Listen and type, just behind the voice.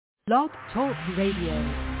Blog Talk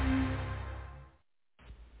Radio.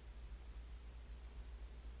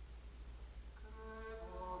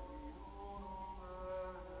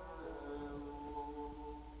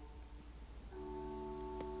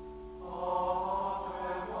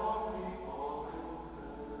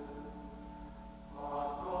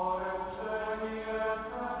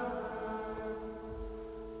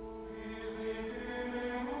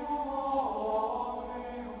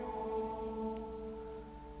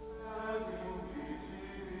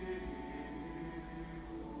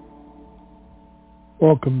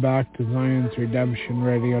 Welcome back to Zion's Redemption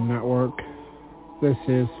Radio Network. This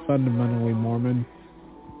is Fundamentally Mormon.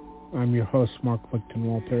 I'm your host, Mark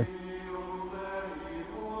Lichtenwalter.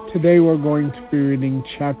 Today we're going to be reading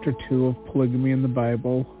Chapter 2 of Polygamy in the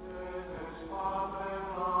Bible,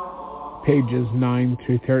 pages 9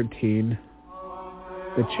 through 13.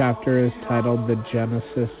 The chapter is titled The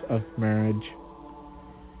Genesis of Marriage.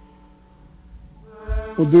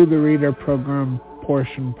 We'll do the reader program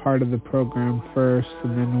portion part of the program first,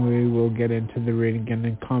 and then we will get into the reading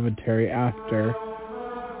and commentary after.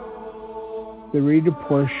 The reader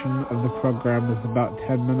portion of the program is about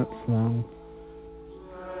 10 minutes long.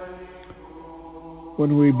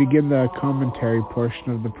 When we begin the commentary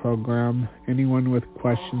portion of the program, anyone with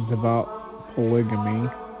questions about polygamy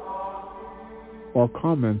or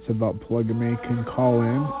comments about polygamy can call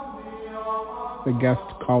in. The guest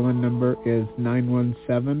call-in number is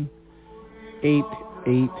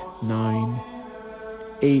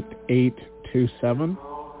 917-889-8827.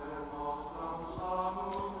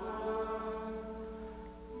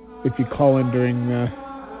 If you call in during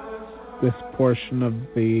this portion of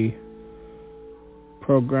the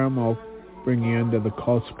program, I'll bring you into the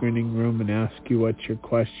call screening room and ask you what your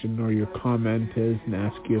question or your comment is and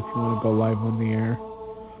ask you if you want to go live on the air.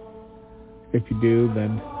 If you do,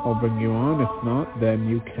 then I'll bring you on. If not, then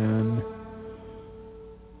you can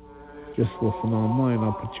just listen online.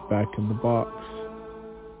 I'll put you back in the box.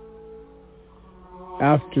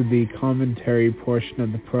 After the commentary portion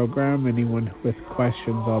of the program, anyone with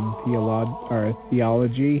questions on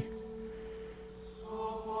theology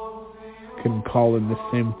can call in the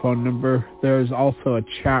same phone number. There is also a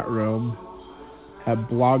chat room at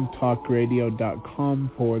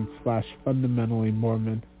blogtalkradio.com/fundamentally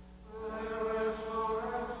Mormon.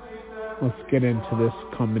 Let's get into this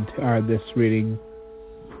this reading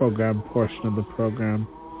program portion of the program.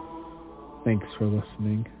 Thanks for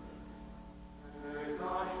listening.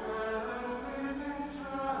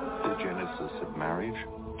 The Genesis of Marriage,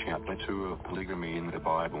 Chapter 2 of Polygamy in the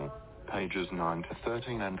Bible, pages 9 to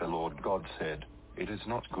 13. And the Lord God said, "It is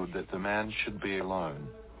not good that the man should be alone.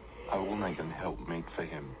 I will make an helpmeet for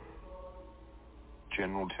him."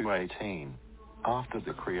 General 2:18. After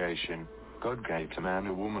the creation, God gave to man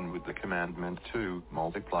a woman with the commandment to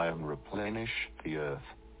multiply and replenish the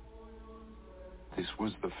earth. This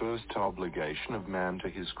was the first obligation of man to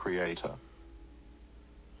his Creator.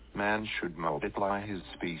 Man should multiply his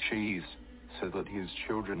species, so that his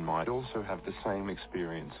children might also have the same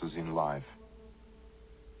experiences in life.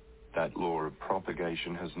 That law of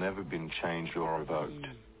propagation has never been changed or revoked.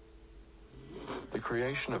 The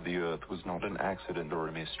creation of the earth was not an accident or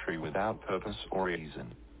a mystery without purpose or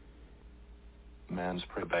reason. Man's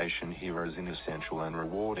probation here is an essential and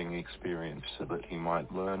rewarding experience so that he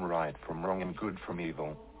might learn right from wrong and good from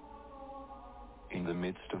evil. In the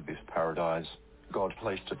midst of this paradise, God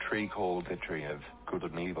placed a tree called the tree of good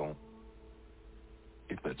and evil.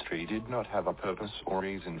 If the tree did not have a purpose or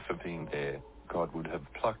reason for being there, God would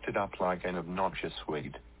have plucked it up like an obnoxious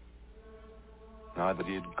weed. Neither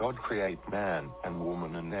did God create man and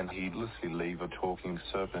woman and then heedlessly leave a talking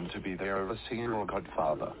serpent to be their overseer or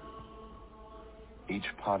godfather.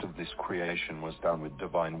 Each part of this creation was done with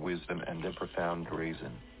divine wisdom and a profound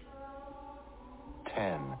reason.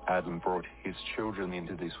 10. Adam brought his children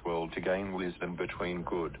into this world to gain wisdom between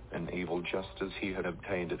good and evil, just as he had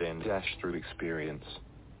obtained it and through experience.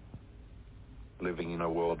 Living in a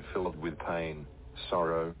world filled with pain,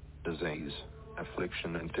 sorrow, disease,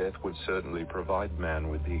 affliction and death would certainly provide man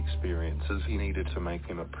with the experiences he needed to make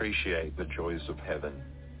him appreciate the joys of heaven.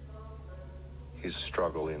 His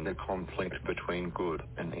struggle in the conflict between good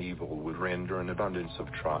and evil would render an abundance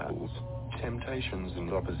of trials, temptations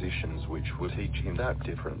and oppositions which would teach him that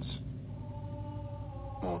difference.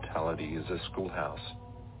 Mortality is a schoolhouse,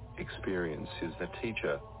 experience is the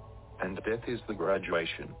teacher, and death is the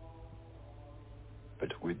graduation.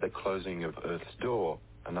 But with the closing of earth's door,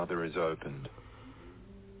 another is opened.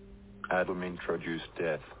 Adam introduced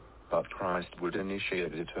death, but Christ would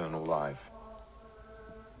initiate eternal life.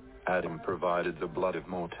 Adam provided the blood of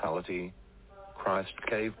mortality. Christ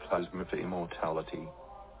gave plasma for immortality.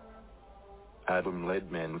 Adam led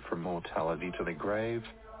men from mortality to the grave.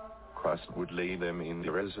 Christ would lead them in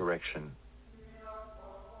the resurrection.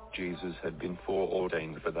 Jesus had been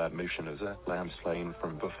foreordained for that mission as a lamb slain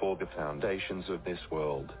from before the foundations of this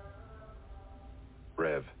world.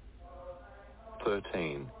 Rev.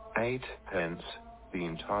 13:8. Hence, the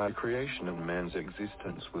entire creation and man's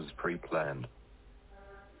existence was pre-planned.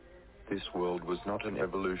 This world was not an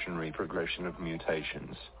evolutionary progression of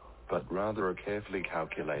mutations, but rather a carefully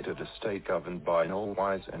calculated estate governed by an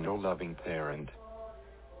all-wise and all-loving parent.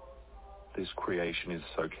 This creation is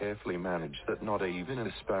so carefully managed that not even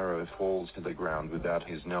a sparrow falls to the ground without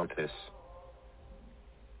his notice.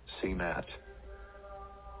 See Matt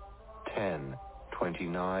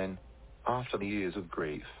 10:29. After the years of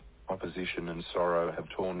grief, opposition and sorrow have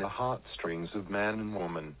torn the heartstrings of man and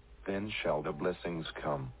woman, then shall the blessings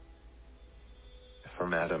come.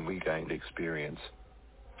 From Adam we gained experience.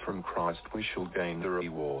 From Christ we shall gain the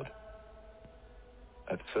reward.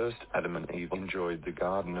 At first Adam and Eve enjoyed the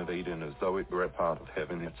Garden of Eden as though it were a part of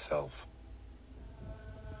heaven itself.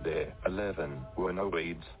 There, 11, were no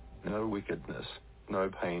weeds, no wickedness, no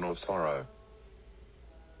pain or sorrow.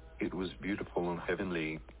 It was beautiful and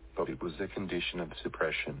heavenly, but it was a condition of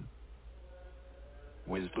suppression.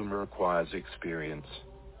 Wisdom requires experience.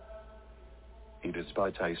 It is by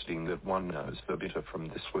tasting that one knows the bitter from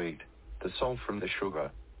the sweet, the salt from the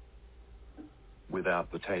sugar.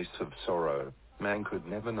 Without the taste of sorrow, man could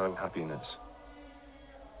never know happiness.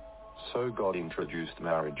 So God introduced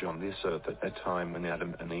marriage on this earth at a time when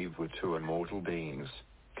Adam and Eve were two immortal beings,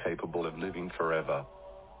 capable of living forever.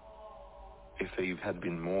 If Eve had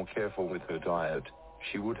been more careful with her diet,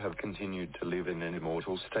 she would have continued to live in an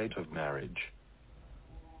immortal state of marriage.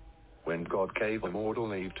 When God gave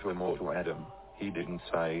immortal Eve to immortal Adam, he didn't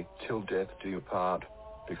say, "Till death do you part,"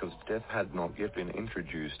 because death had not yet been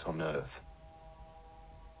introduced on earth.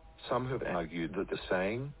 Some have argued that the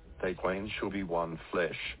saying, "They twain shall be one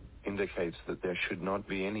flesh," indicates that there should not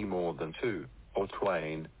be any more than two, or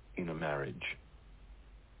twain, in a marriage.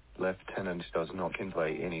 Lieutenant does not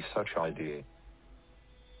convey any such idea.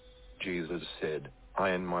 Jesus said, "I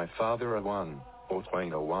and my Father are one," or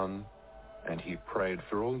twain are one, and he prayed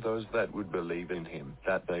for all those that would believe in him,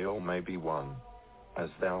 that they all may be one.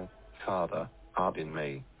 As thou, Father, art in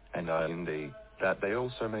me, and I in thee, that they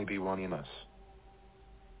also may be one in us.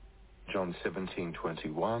 John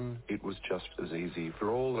 17:21. It was just as easy for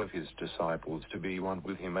all of his disciples to be one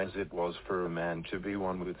with him as it was for a man to be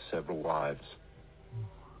one with several wives.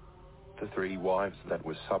 The 3 wives that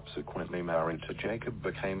were subsequently married to Jacob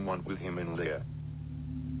became one with him in Leah.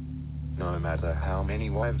 No matter how many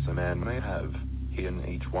wives a man may have, he and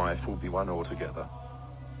each wife will be one altogether.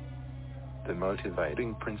 The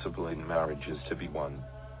motivating principle in marriage is to be one.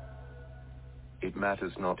 It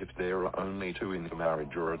matters not if there are only 2 in the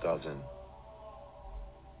marriage or a dozen.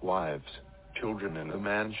 Wives, children and a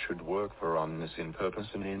man should work for oneness in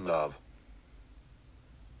purpose and in love.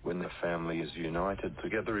 When the family is united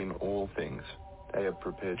together in all things, they are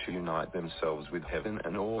prepared to unite themselves with heaven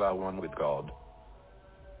and all are one with God.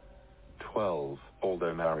 12.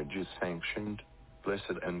 Although marriage is sanctioned,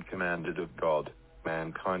 blessed and commanded of God,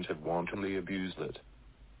 mankind have wantonly abused it.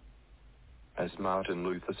 As Martin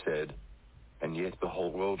Luther said, "And yet the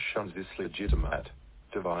whole world shuns this legitimate,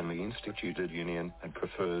 divinely instituted union and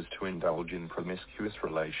prefers to indulge in promiscuous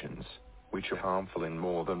relations, which are harmful in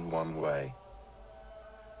more than one way.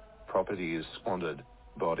 Property is squandered,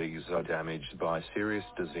 bodies are damaged by serious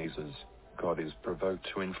diseases, God is provoked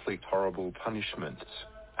to inflict horrible punishments,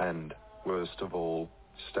 and, worst of all,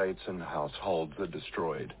 states and households are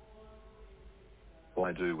destroyed."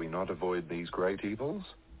 Why do we not avoid these great evils?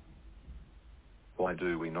 Why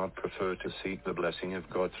do we not prefer to seek the blessing of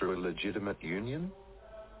God through a legitimate union?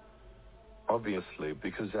 Obviously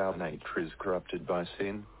because our nature is corrupted by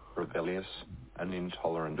sin, rebellious, and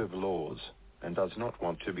intolerant of laws, and does not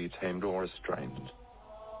want to be tamed or restrained.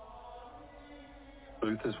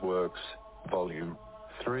 Luther's Works, Volume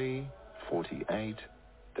 3, 48.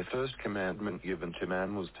 The first commandment given to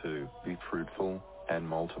man was to be fruitful, and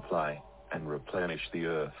multiply, and replenish the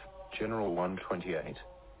earth. General 128.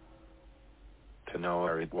 To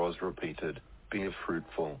Noah it was repeated, "Be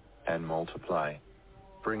fruitful, and multiply.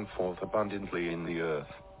 Bring forth abundantly in the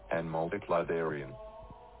earth, and multiply therein."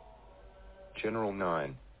 General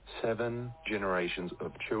 9. 7 generations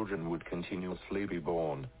of children would continuously be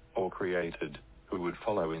born, or created, who would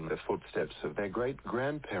follow in the footsteps of their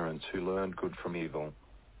great-grandparents who learned good from evil.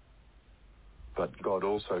 But God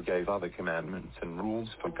also gave other commandments and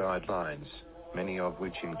rules for guidelines, many of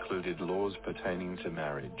which included laws pertaining to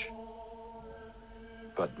marriage.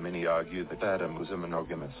 But many argue that Adam was a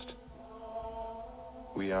monogamist.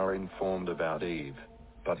 We are informed about Eve,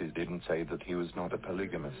 but it didn't say that he was not a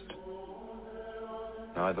polygamist.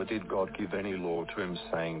 Neither did God give any law to him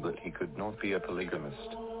saying that he could not be a polygamist.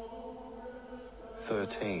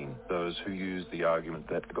 13. Those who use the argument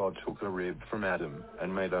that God took a rib from Adam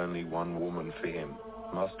and made only one woman for him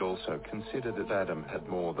must also consider that Adam had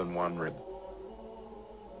more than one rib.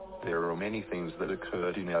 There are many things that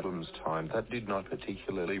occurred in Adam's time that did not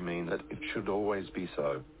particularly mean that it should always be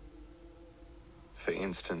so. For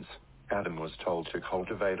instance, Adam was told to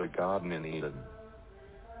cultivate a garden in Eden.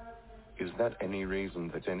 Is that any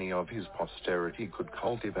reason that any of his posterity could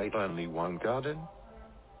cultivate only one garden?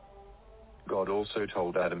 God also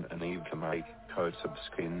told Adam and Eve to make coats of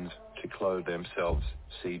skins to clothe themselves,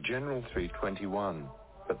 see General 3:21,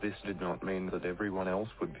 but this did not mean that everyone else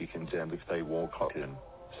would be condemned if they wore cotton,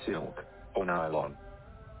 silk, or nylon.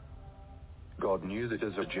 God knew that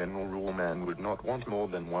as a general rule man would not want more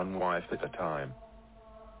than one wife at a time.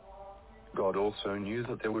 God also knew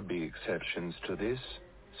that there would be exceptions to this,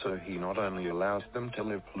 so he not only allowed them to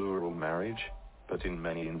live plural marriage, but in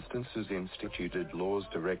many instances instituted laws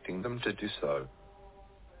directing them to do so.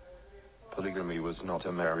 Polygamy was not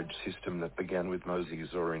a marriage system that began with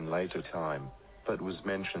Moses or in later time, but was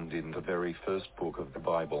mentioned in the very first book of the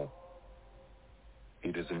Bible.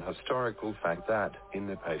 It is an historical fact that, in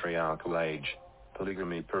the patriarchal age,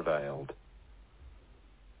 polygamy prevailed.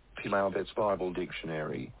 Pilaubet's Bible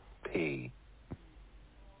Dictionary, p.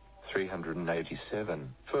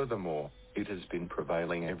 387. Furthermore, it has been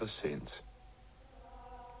prevailing ever since.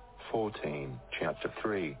 14. Chapter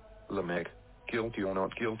 3. Lamech, guilty or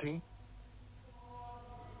not guilty?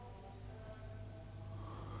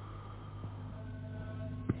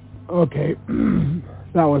 Okay,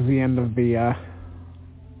 that was the end of the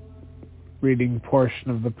reading portion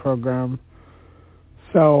of the program.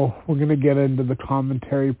 So we're going to get into the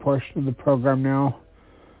commentary portion of the program now.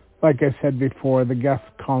 Like I said before, the guest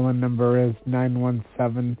call-in number is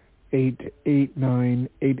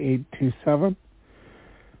 917-889-8827.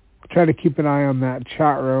 Try to keep an eye on that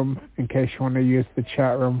chat room in case you want to use the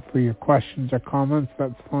chat room for your questions or comments.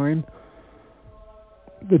 That's fine.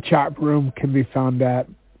 The chat room can be found at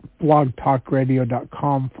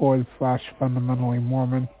blogtalkradio.com/fundamentally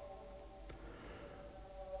Mormon.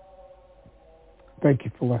 Thank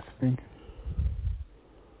you for listening.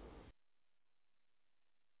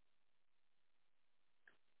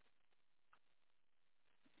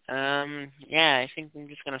 Yeah, I think I'm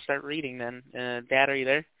just going to start reading then. Dad, are you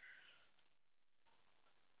there?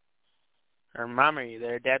 Or Mom, are you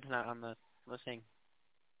there? Dad's not on the thing.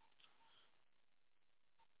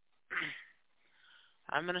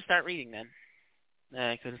 I'm going to start reading then,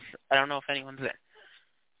 because I don't know if anyone's there.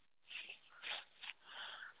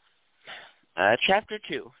 Chapter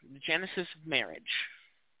 2, the Genesis of Marriage.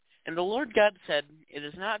 And the Lord God said, "It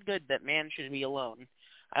is not good that man should be alone.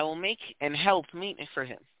 I will make and help meet for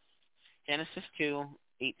him." Genesis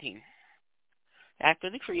 2:18.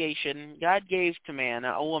 After the creation, God gave to man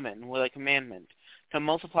a woman with a commandment to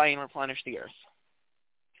multiply and replenish the earth.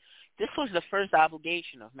 This was the first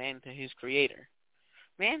obligation of man to his Creator.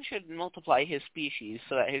 Man should multiply his species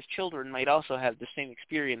so that his children might also have the same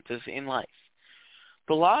experiences in life.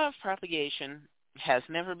 The law of propagation has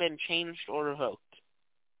never been changed or revoked.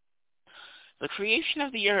 The creation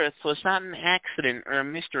of the earth was not an accident or a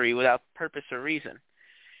mystery without purpose or reason.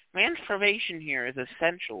 Man's privation here is an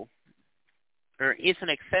essential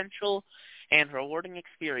and rewarding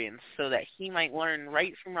experience so that he might learn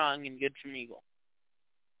right from wrong and good from evil.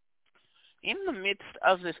 In the midst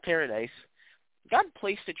of this paradise, God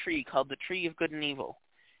placed a tree called the tree of good and evil.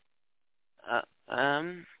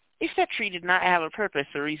 If that tree did not have a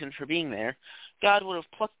purpose or reason for being there, God would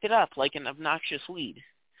have plucked it up like an obnoxious weed.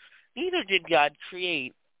 Neither did God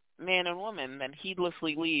create man and woman, then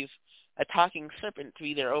heedlessly leave a talking serpent to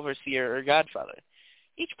be their overseer or godfather.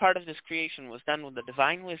 Each part of this creation was done with a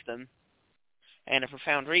divine wisdom and a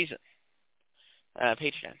profound reason.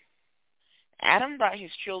 Page 10. Adam brought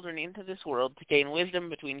his children into this world to gain wisdom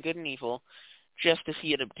between good and evil, just as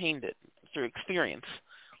he had obtained it through experience.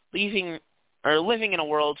 Living in a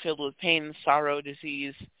world filled with pain, sorrow,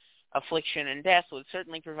 disease, affliction, and death would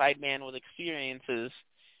certainly provide man with the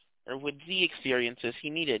experiences he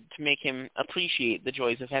needed to make him appreciate the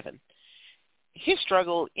joys of heaven. His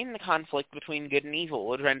struggle in the conflict between good and evil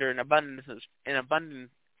would render an abundance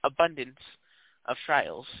of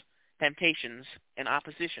trials, temptations, and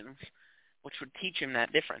oppositions, which would teach him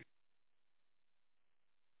that difference.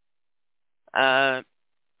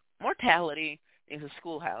 Mortality is a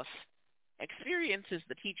schoolhouse. Experience is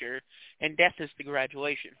the teacher, and death is the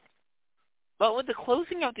graduation. But with the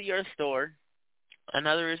closing of the earth's door,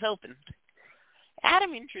 another is opened.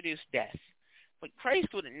 Adam introduced death, but Christ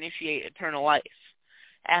would initiate eternal life.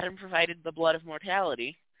 Adam provided the blood of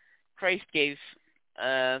mortality. Christ gave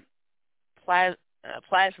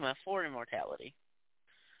plasma for immortality.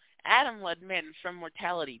 Adam led men from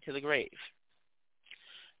mortality to the grave.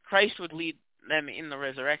 Christ would lead them in the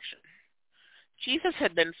resurrection. Jesus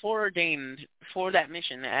had been foreordained for that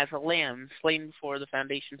mission as a lamb slain before the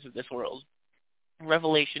foundations of this world.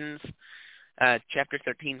 Revelations chapter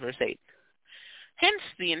 13, verse 8. Hence,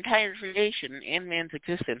 the entire creation and man's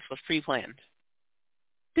existence was pre-planned.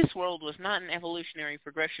 This world was not an evolutionary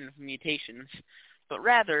progression of mutations, but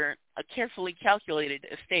rather a carefully calculated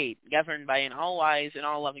estate governed by an all-wise and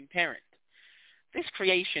all-loving parent. This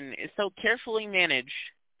creation is so carefully managed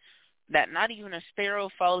that not even a sparrow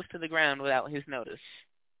falls to the ground without his notice.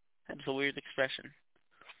 That's a weird expression.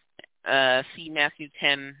 See Matthew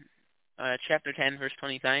 10, chapter 10, verse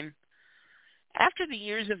 29. After the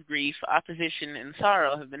years of grief, opposition, and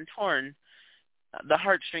sorrow have been torn the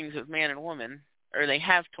heartstrings of man and woman, or they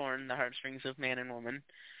have torn the heartstrings of man and woman,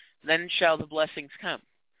 then shall the blessings come.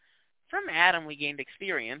 From Adam we gained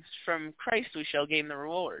experience, from Christ we shall gain the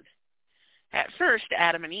reward. At first,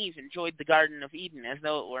 Adam and Eve enjoyed the Garden of Eden as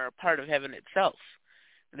though it were a part of heaven itself.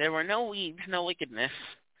 There were no weeds, no wickedness,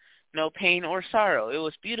 no pain or sorrow. It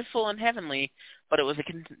was beautiful and heavenly, but it was a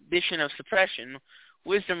condition of suppression.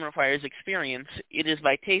 Wisdom requires experience. It is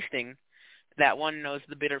by tasting that one knows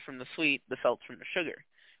the bitter from the sweet, the salt from the sugar.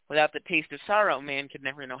 Without the taste of sorrow, man could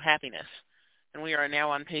never know happiness. And we are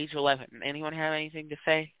now on page 11. Anyone have anything to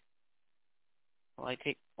say? Will I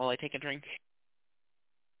take a drink?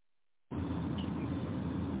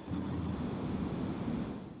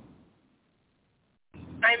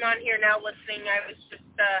 I'm on here now listening. I was just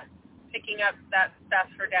picking up that stuff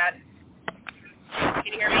for Dad.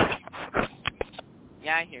 Can you hear me?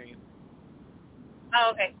 Yeah, I hear you.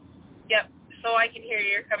 Oh, okay. Yep. So I can hear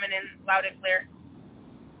you. You're coming in loud and clear.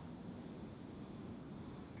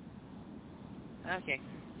 Okay,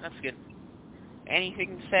 that's good.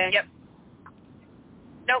 Anything to say? Yep.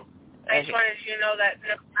 Nope. I just Okay. wanted you to know that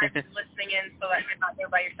I'm listening in so that you're not there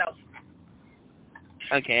by yourself.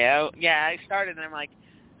 Okay, I started and I'm like,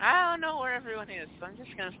 I don't know where everyone is, so I'm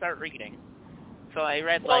just going to start reading. So I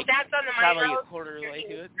read Dad's on the probably road, a quarter of the way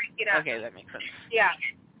to it. Okay, that makes sense. Yeah.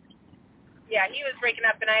 Yeah, he was breaking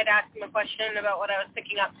up, and I had asked him a question about what I was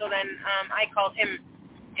picking up, so then I called him,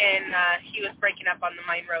 and he was breaking up on the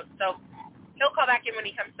mine road. So he'll call back in when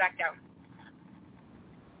he comes back down.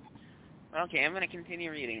 Okay, I'm going to continue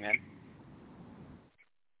reading then.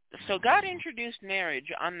 So God introduced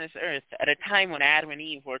marriage on this earth at a time when Adam and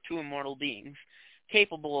Eve were two immortal beings,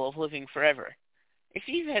 capable of living forever. If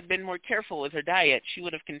Eve had been more careful with her diet, she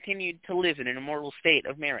would have continued to live in an immortal state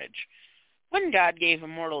of marriage. When God gave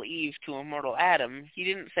immortal Eve to immortal Adam, he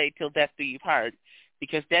didn't say, "Till death do you part,"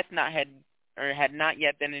 because death had not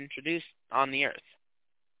yet been introduced on the earth.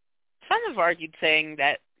 Some have argued saying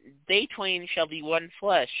that they twain shall be one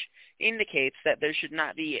flesh indicates that there should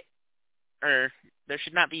not be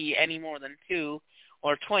any more than two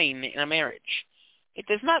or twain in a marriage. It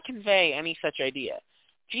does not convey any such idea.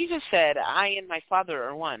 Jesus said, "I and my Father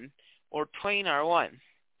are one," or twain are one,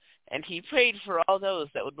 and he prayed for all those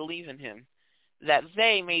that would believe in him, that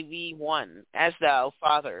they may be one, as thou,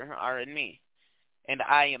 Father, are in me, and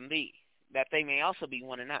I am thee, that they may also be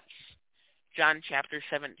one in us. John chapter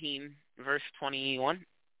 17, verse 21.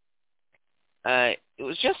 It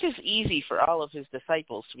was just as easy for all of his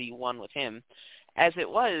disciples to be one with him as it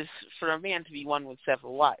was for a man to be one with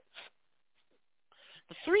several wives.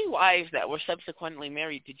 The three wives that were subsequently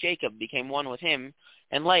married to Jacob became one with him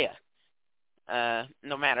and Leah.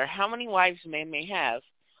 No matter how many wives a man may have,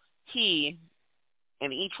 he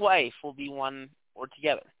and each wife will be one or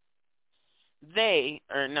together. The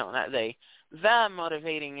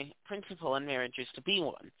motivating principle in marriage is to be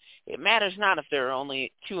one. It matters not if there are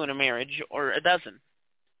only two in a marriage or a dozen.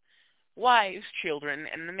 Wives, children,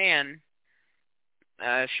 and the man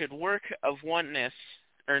should work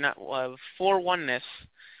for oneness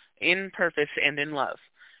in purpose and in love.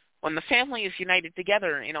 When the family is united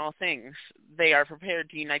together in all things, they are prepared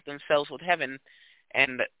to unite themselves with heaven,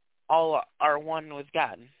 and all are one with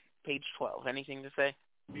God. Page 12. Anything to say?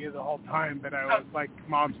 The whole time, but I was, like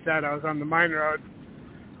Mom said, I was on the mine road.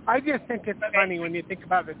 I just think it's funny when you think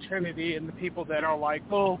about the Trinity and the people that are like,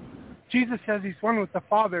 well, Jesus says he's one with the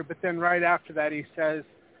Father, but then right after that he says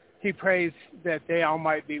he prays that they all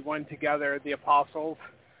might be one together, the apostles.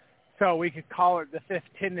 So we could call it the fifth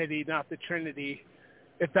Trinity, not the Trinity,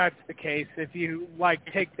 if that's the case, if you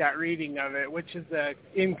take that reading of it, which is an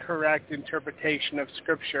incorrect interpretation of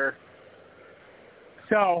Scripture.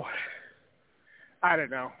 So I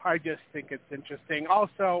don't know. I just think it's interesting.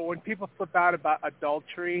 Also, when people flip out about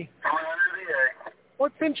adultery,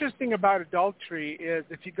 what's interesting about adultery is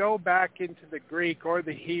if you go back into the Greek or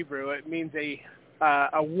the Hebrew, it means a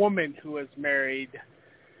woman who is married,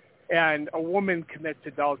 and a woman commits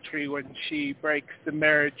adultery when she breaks the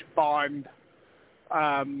marriage bond.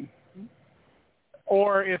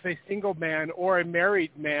 Or if a single man or a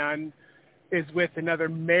married man is with another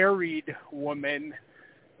married woman,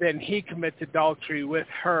 then he commits adultery with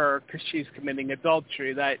her because she's committing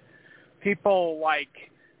adultery. That people,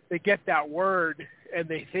 they get that word and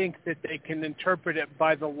they think that they can interpret it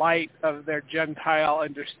by the light of their Gentile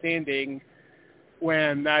understanding,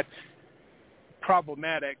 when that's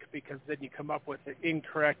problematic, because then you come up with an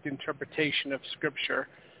incorrect interpretation of Scripture.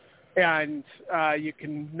 And you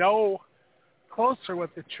can know closer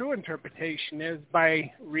what the true interpretation is by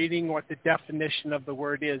reading what the definition of the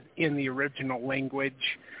word is in the original language,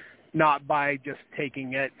 not by just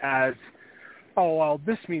taking it as, oh, well,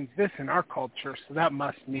 this means this in our culture, so that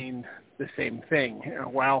must mean the same thing.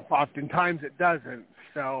 Well, oftentimes it doesn't.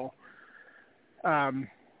 So,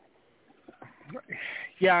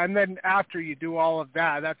 yeah, and then after you do all of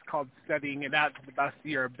that, that's called studying it out to the best of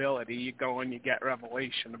your ability. You go and you get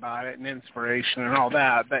revelation about it and inspiration and all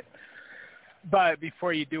that. But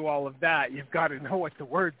before you do all of that, you've got to know what the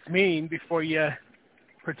words mean before you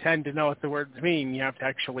pretend to know what the words mean. You have to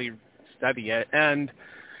actually study it. And,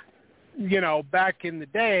 back in the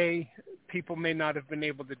day, people may not have been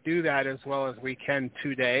able to do that as well as we can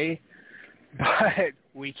today, but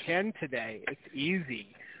we can today. It's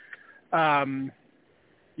easy.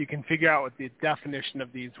 You can figure out what the definition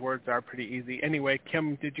of these words are pretty easy. Anyway,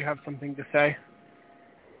 Kim, did you have something to say?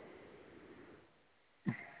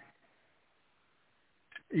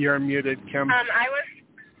 You're muted, Kim. I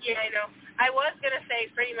know. I was going to say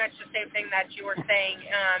pretty much the same thing that you were saying.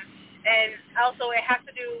 And also it has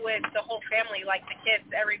to do with the whole family, like the kids,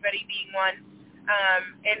 everybody being one,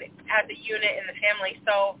 and as a unit in the family.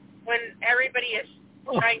 So when everybody is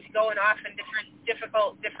trying to go off in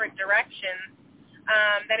different directions,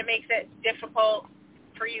 then it makes it difficult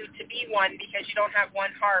for you to be one, because you don't have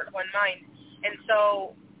one heart, one mind. And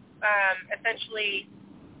so essentially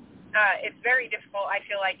it's very difficult, I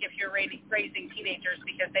feel like, if you're raising teenagers,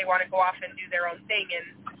 because they want to go off and do their own thing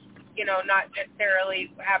and, not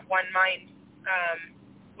necessarily have one mind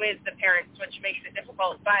with the parents, which makes it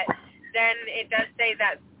difficult. But then it does say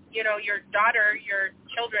that, your daughter, your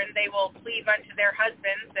children, they will cleave unto their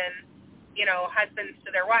husbands, and, husbands to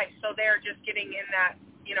their wives. So they're just getting in that,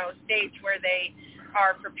 stage where they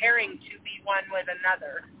are preparing to be one with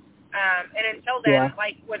another. And until then,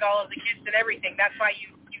 like with all of the kids and everything, that's why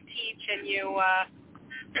you teach and you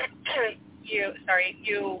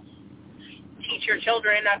teach your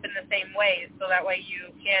children up in the same way, so that way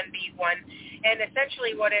you can be one. And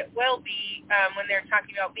essentially what it will be, when they're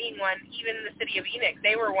talking about being one, even in the city of Enoch,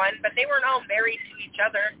 they were one, but they weren't all married to each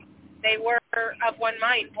other. They were of one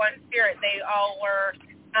mind, one spirit. They all were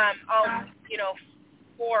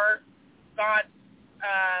for God's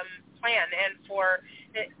plan and for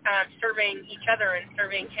serving each other and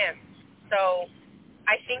serving Him. So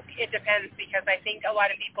I think it depends, because I think a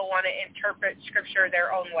lot of people want to interpret Scripture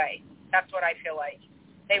their own way. That's what I feel like.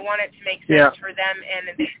 They want it to make sense for them,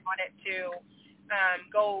 and they want it to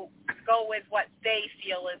go with what they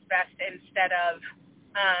feel is best, instead of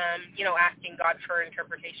asking God for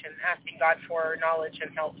interpretation, asking God for knowledge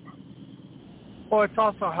and help. Well, it's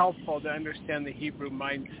also helpful to understand the Hebrew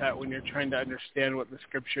mindset when you're trying to understand what the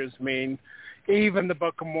Scriptures mean. Even the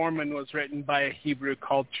Book of Mormon was written by a Hebrew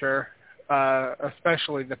culture,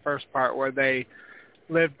 especially the first part where they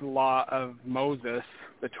lived the law of Moses,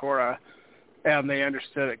 the Torah, and they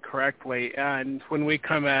understood it correctly. And when we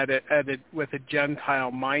come at it with a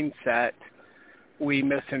Gentile mindset, we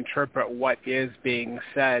misinterpret what is being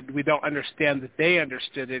said. We don't understand that they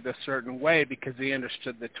understood it a certain way because they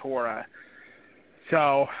understood the Torah.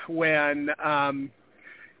 So when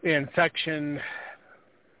in section,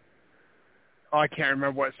 I can't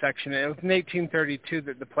remember what section it was, in 1832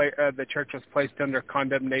 that the church was placed under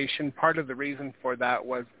condemnation. Part of the reason for that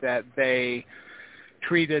was that they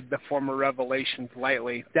treated the former revelations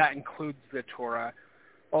lightly. That includes the Torah.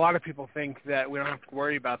 A lot of people think that we don't have to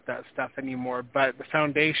worry about that stuff anymore, but the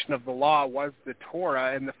foundation of the law was the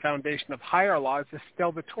Torah, and the foundation of higher laws is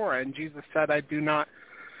still the Torah. And Jesus said, I do not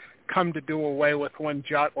come to do away with one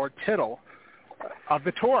jot or tittle of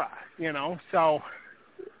the Torah, So,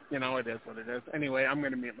 it is what it is. Anyway, I'm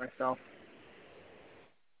going to mute myself.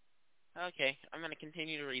 Okay, I'm going to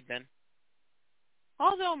continue to read then.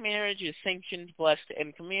 Although marriage is sanctioned, blessed,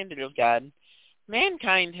 and commanded of God,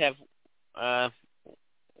 mankind have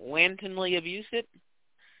wantonly abuse it?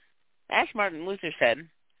 As Martin Luther said,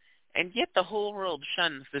 and yet the whole world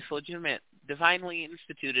shuns this legitimate, divinely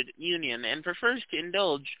instituted union and prefers to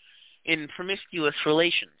indulge in promiscuous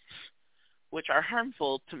relations, which are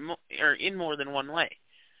harmful in more than one way.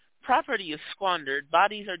 Property is squandered,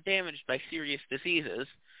 bodies are damaged by serious diseases,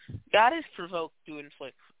 God is provoked to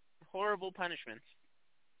inflict horrible punishments,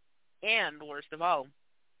 and, worst of all,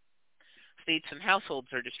 states and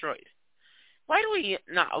households are destroyed. Why do we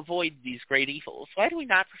not avoid these great evils? Why do we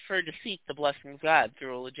not prefer to seek the blessing of God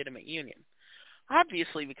through a legitimate union?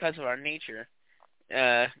 Obviously, because our nature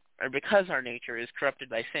is corrupted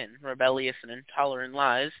by sin, rebellious and intolerant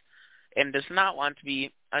lies, and does not want to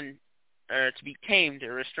be tamed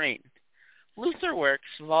or restrained. Luther Works,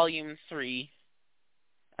 Volume 3,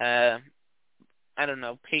 page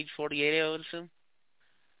 48, I would assume.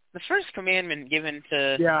 The first commandment given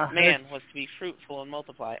to man was to be fruitful and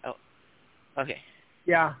multiply. Oh, okay.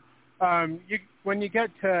 Yeah. When you get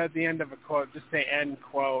to the end of a quote, just say end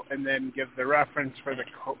quote and then give the reference for the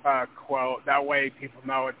quote. That way people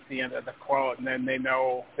know it's the end of the quote, and then they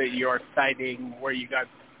know that you're citing where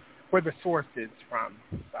the source is from.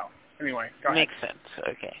 So, anyway, go ahead. Makes sense.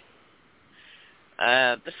 Okay.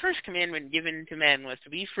 The first commandment given to men was to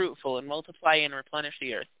be fruitful and multiply and replenish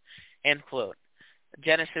the earth. End quote.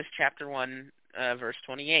 Genesis chapter 1, verse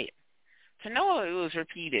 28. To Noah it was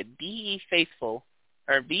repeated, be ye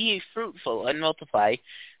fruitful and multiply,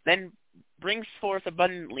 then bring forth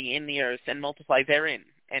abundantly in the earth and multiply therein.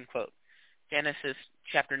 End quote. Genesis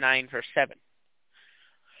chapter 9, verse 7.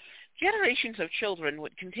 Generations of children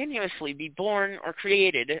would continuously be born or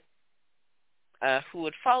created who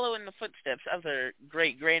would follow in the footsteps of their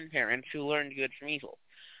great-grandparents who learned good from evil.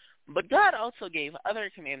 But God also gave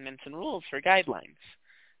other commandments and rules for guidelines,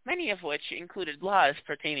 many of which included laws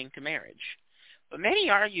pertaining to marriage. But many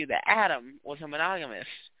argue that Adam was a monogamist.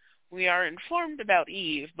 We are informed about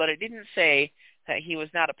Eve, but it didn't say that he was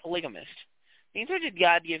not a polygamist. Neither did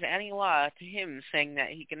God give any law to him saying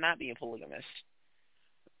that he cannot be a polygamist.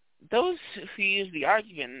 Those who use the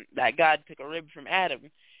argument that God took a rib from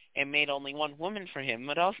Adam and made only one woman for him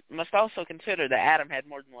must also consider that Adam had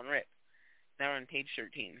more than one rib. Now we're on page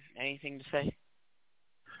 13. Anything to say?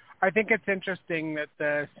 I think it's interesting that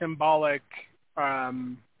the symbolic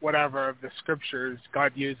whatever of the scriptures,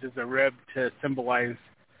 God uses a rib to symbolize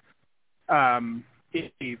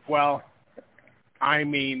Eve. Well, I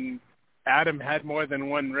mean, Adam had more than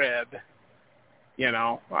one rib.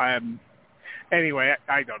 Anyway,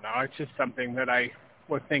 I don't know. It's just something that I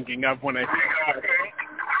was thinking of when I saw it.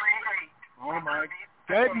 Oh, my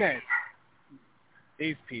goodness.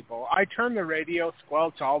 These people. I turn the radio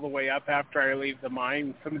squelch all the way up after I leave the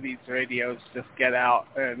mine. Some of these radios just get out,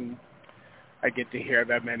 and I get to hear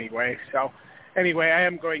them anyway. So, anyway, I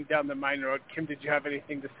am going down the mine road. Kim, did you have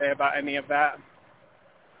anything to say about any of that?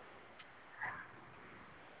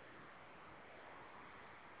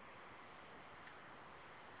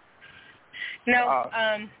 No,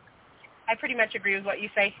 I pretty much agree with what you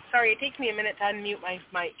say. Sorry, it takes me a minute to unmute my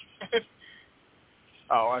mic.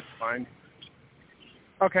 Oh, that's fine.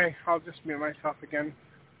 Okay, I'll just mute myself again.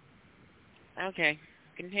 Okay,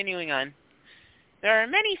 continuing on. There are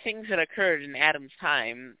many things that occurred in Adam's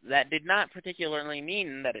time that did not particularly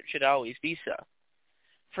mean that it should always be so.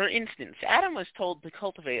 For instance, Adam was told to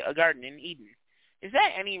cultivate a garden in Eden. Is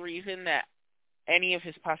that any reason that any of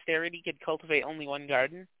his posterity could cultivate only one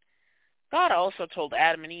garden? God also told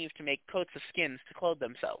Adam and Eve to make coats of skins to clothe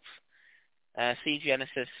themselves. See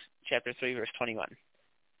Genesis chapter 3, verse 21.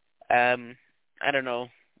 I don't know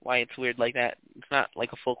why it's weird like that. It's not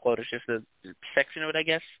like a full quote. It's just a section of it, I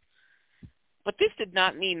guess. But this did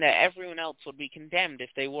not mean that everyone else would be condemned if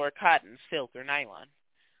they wore cotton, silk, or nylon.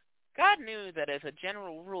 God knew that as a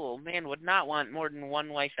general rule, man would not want more than one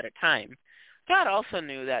wife at a time. God also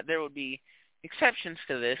knew that there would be exceptions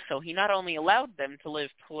to this, so he not only allowed them to live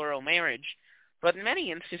plural marriage, but in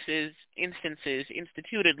many instances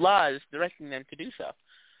instituted laws directing them to do so.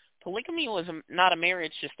 Polygamy was not a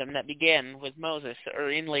marriage system that began with Moses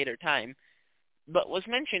or in later time, but was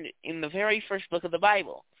mentioned in the very first book of the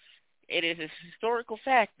Bible. It is a historical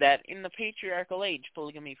fact that in the patriarchal age,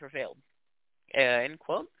 polygamy prevailed. End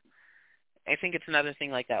quote. I think it's another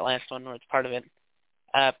thing like that last one where it's part of it.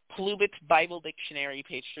 Polubit's Bible Dictionary,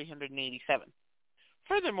 page 387.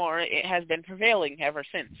 Furthermore, it has been prevailing ever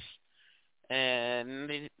since.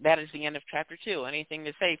 And that is the end of chapter 2. Anything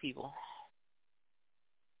to say, people?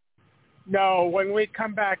 No, when we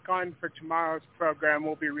come back on for tomorrow's program,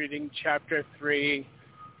 we'll be reading chapter 3.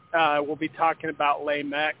 We'll be talking about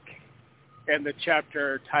Lamech, and the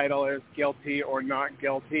chapter title is Guilty or Not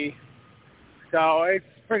Guilty. So it's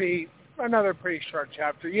pretty another pretty short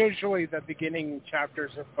chapter. Usually the beginning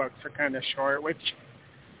chapters of books are kind of short, which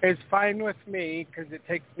is fine with me because it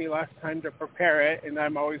takes me less time to prepare it, and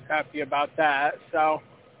I'm always happy about that. So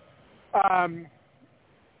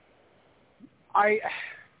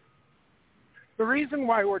the reason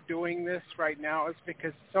why we're doing this right now is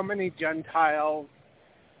because so many Gentiles,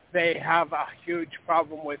 they have a huge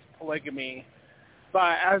problem with polygamy.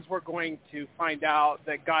 But as we're going to find out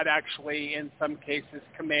that God actually, in some cases,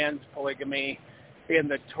 commands polygamy in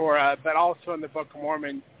the Torah, but also in the Book of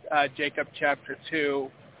Mormon, Jacob chapter 2,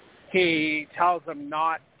 he tells them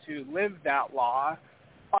not to live that law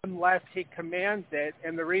unless he commands it,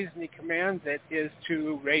 and the reason he commands it is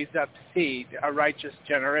to raise up seed, a righteous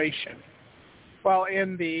generation. Well,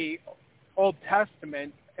 in the Old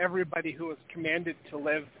Testament, everybody who was commanded to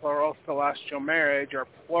live plural celestial marriage or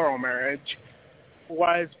plural marriage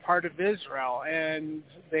was part of Israel, and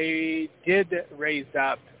they did raise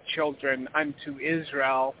up children unto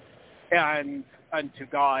Israel and unto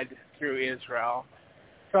God through Israel.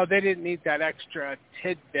 So they didn't need that extra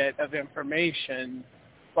tidbit of information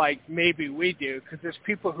like maybe we do, because there's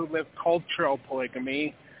people who live cultural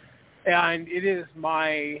polygamy, and it is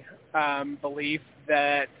my belief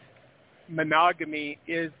that monogamy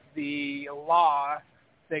is the law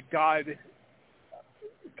that God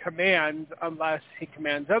commands unless he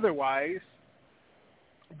commands otherwise.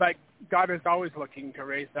 But God is always looking to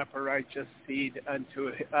raise up a righteous seed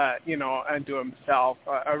unto himself,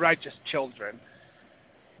 a righteous children.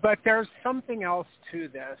 But there's something else to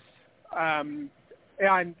this.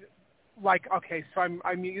 And like, okay, so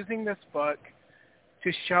I'm using this book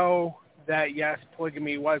to show that, yes,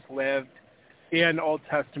 polygamy was lived in Old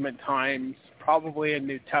Testament times, probably in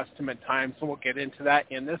New Testament times, and we'll get into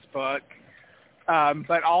that in this book.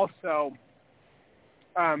 But also,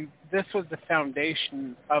 this was the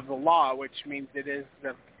foundation of the law, which means it is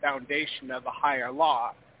the foundation of a higher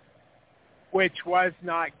law, which was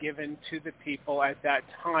not given to the people at that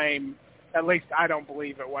time. At least I don't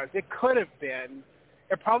believe it was. It could have been.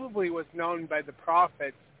 It probably was known by the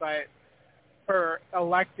prophets, but for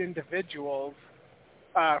elect individuals,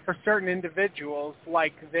 for certain individuals,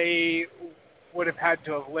 like they would have had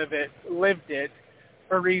to have lived it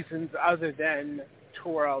for reasons other than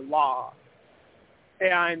Torah law.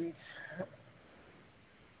 And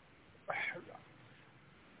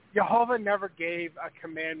Jehovah never gave a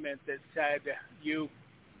commandment that said you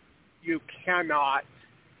cannot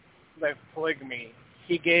live polygamy.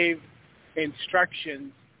 He gave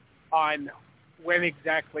instructions on when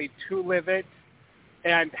exactly to live it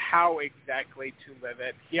and how exactly to live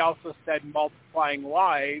it. He also said multiplying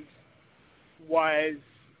wives was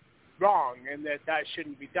wrong and that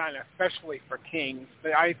shouldn't be done, especially for kings.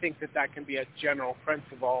 But I think that can be a general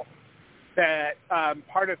principle, that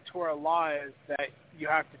part of Torah law is that you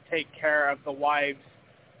have to take care of the wives'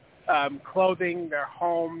 clothing, their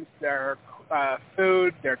homes, their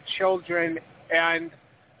food, their children, and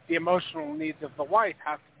the emotional needs of the wife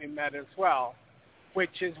have to be met as well,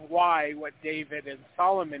 which is why what David and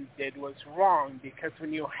Solomon did was wrong, because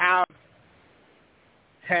when you have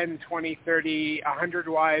 10, 20, 30, 100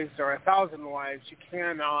 wives or 1,000 wives, you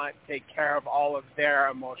cannot take care of all of their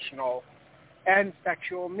emotional and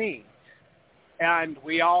sexual needs. And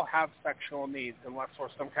we all have sexual needs, unless we're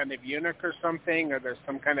some kind of eunuch or something, or there's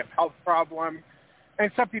some kind of health problem.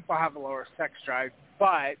 And some people have a lower sex drive,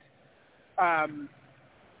 but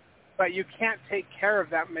you can't take care of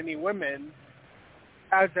that many women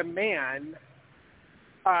as a man,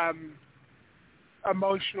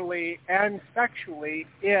 emotionally and sexually,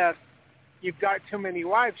 if you've got too many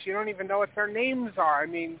wives. You don't even know what their names are. I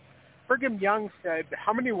mean, Brigham Young said,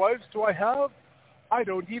 "How many wives do I have? I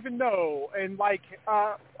don't even know." And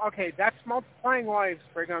okay, that's multiplying wives,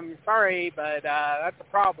 Brigham. Sorry, but that's a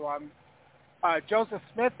problem. Joseph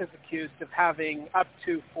Smith is accused of having up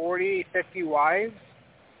to 40, 50 wives.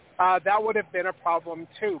 That would have been a problem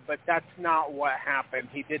too, but that's not what happened.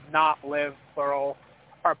 He did not live plural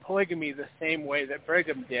or polygamy the same way that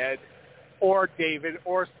Brigham did, or David,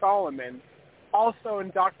 or Solomon. Also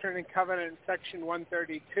in Doctrine and Covenants, section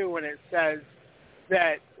 132, when it says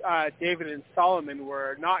that David and Solomon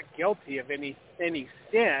were not guilty of any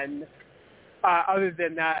sin, other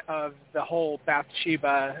than that of the whole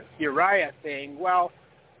Bathsheba-Uriah thing. Well,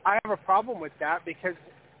 I have a problem with that, because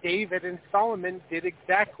David and Solomon did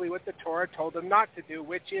exactly what the Torah told them not to do,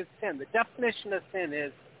 which is sin. The definition of sin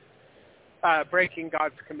is breaking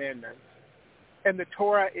God's commandments. And the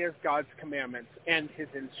Torah is God's commandments and his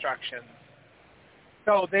instructions.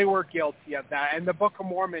 So they were guilty of that. And the Book of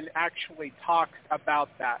Mormon actually talks about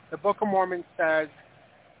that. The Book of Mormon says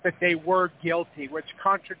that they were guilty, which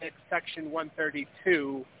contradicts section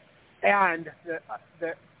 132 and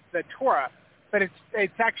the Torah. But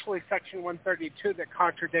it's actually Section 132 that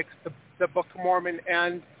contradicts the Book of Mormon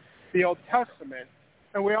and the Old Testament.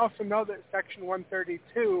 And we also know that Section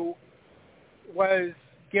 132 was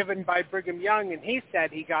given by Brigham Young, and he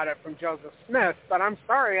said he got it from Joseph Smith. But I'm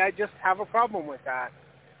sorry, I just have a problem with that.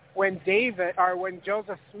 When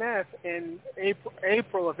Joseph Smith in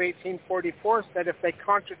April of 1844 said if they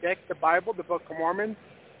contradict the Bible, the Book of Mormon,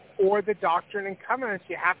 or the Doctrine and Covenants,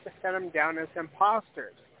 you have to set them down as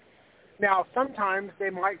imposters. Now, sometimes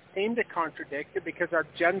they might seem to contradict it because our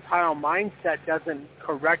Gentile mindset doesn't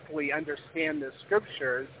correctly understand the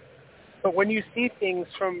Scriptures. But when you see things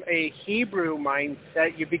from a Hebrew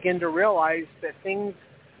mindset, you begin to realize that things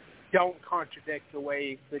don't contradict the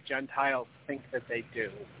way the Gentiles think that they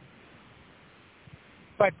do.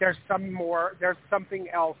 But there's something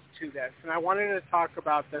else to this. And I wanted to talk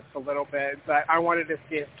about this a little bit, but I wanted to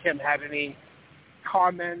see if Kim had any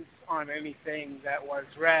comments on anything that was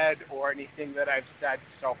read or anything that I've said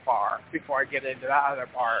so far before I get into the other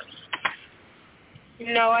part.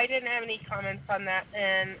 No, I didn't have any comments on that,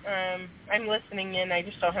 and I'm listening in. I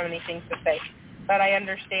just don't have anything to say. But I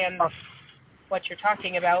understand what you're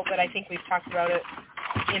talking about, but I think we've talked about it,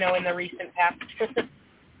 in the recent past.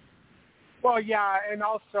 Well, yeah, and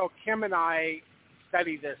also Kim and I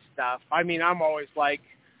study this stuff. I mean, I'm always like,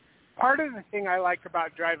 part of the thing I like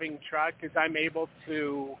about driving truck is I'm able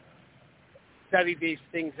to study these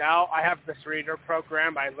things out. I have this reader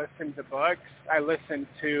program. I listen to books. I listen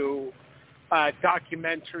to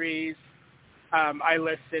documentaries. I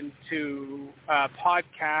listen to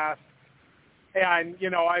podcasts. And,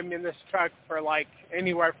 I'm in this truck for like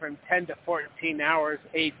anywhere from 10 to 14 hours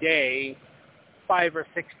a day, 5 or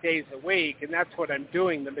 6 days a week, and that's what I'm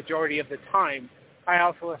doing the majority of the time. I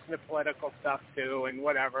also listen to political stuff too and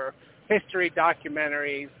whatever, history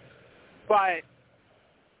documentaries. But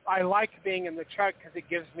I like being in the truck because it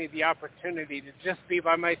gives me the opportunity to just be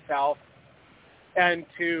by myself and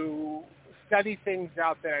to study things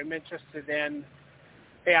out that I'm interested in.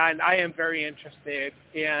 And I am very interested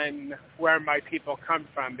in where my people come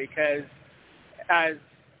from because, as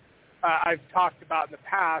I've talked about in the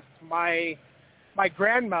past, my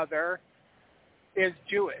grandmother is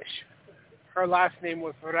Jewish. Her last name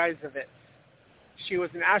was Reisevitz. She was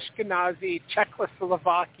an Ashkenazi,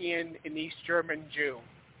 Czechoslovakian, and East German Jew.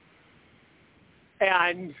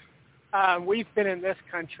 And we've been in this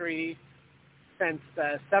country since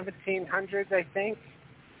the 1700s, I think.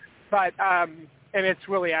 But and it's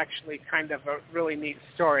really actually kind of a really neat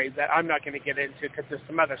story that I'm not going to get into because there's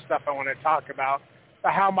some other stuff I want to talk about.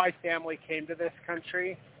 But how my family came to this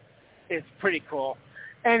country is pretty cool.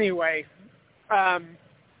 Anyway, I'll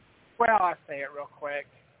say it real quick.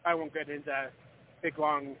 I won't get into big,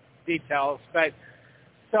 long details. But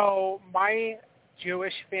so my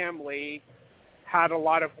Jewish family had a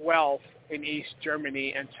lot of wealth in East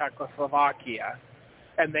Germany and Czechoslovakia.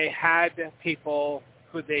 And they had people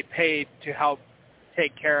who they paid to help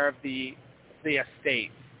take care of the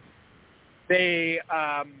estate. They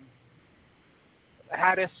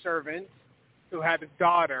had a servant who had a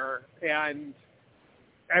daughter, and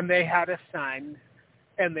they had a son,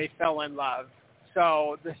 and they fell in love.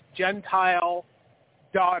 So this Gentile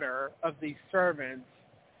daughter of these servants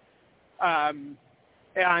and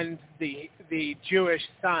the Jewish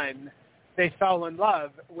son, they fell in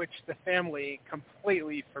love, which the family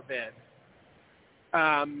completely forbid.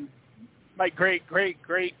 My great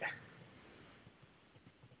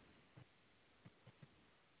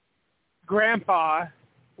grandpa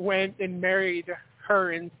went and married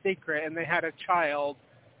her in secret, and they had a child,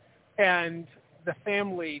 and the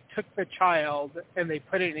family took the child and they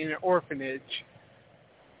put it in an orphanage,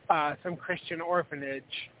 some Christian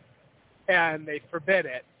orphanage, and they forbid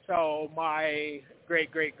it. So my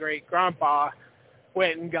great grandpa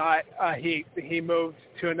went and got he moved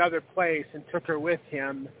to another place and took her with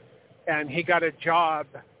him, and he got a job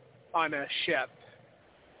on a ship,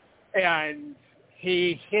 and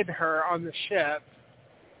he hid her on the ship,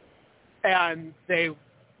 and the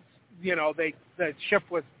ship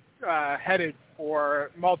was headed for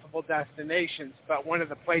multiple destinations, but one of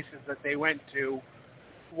the places that they went to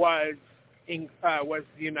was the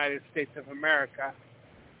United States of America.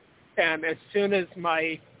 And as soon as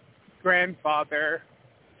my grandfather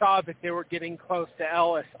saw that they were getting close to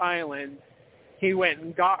Ellis Island, he went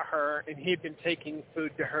and got her, and he'd been taking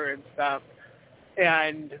food to her and stuff,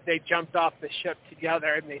 and they jumped off the ship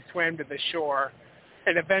together and they swam to the shore,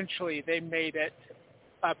 and eventually they made it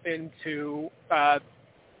up into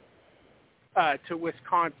to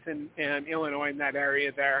Wisconsin and Illinois, in that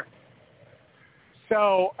area there.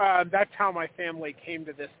 So that's how my family came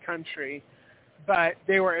to this country. but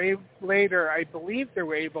they were later, I believe they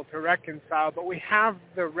were able to reconcile, but we have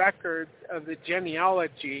the records of the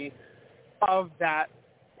genealogy of that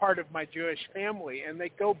part of my Jewish family, and they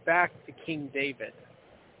go back to King David.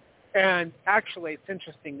 And actually, it's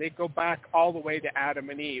interesting, they go back all the way to Adam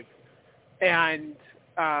and Eve. And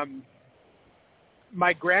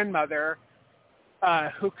my grandmother,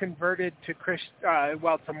 who converted to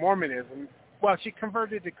to Mormonism, well, she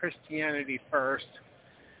converted to Christianity first,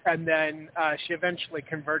 and then she eventually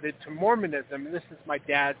converted to Mormonism. And this is my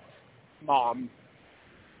dad's mom.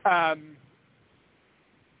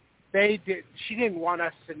 She didn't want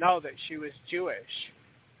us to know that she was Jewish.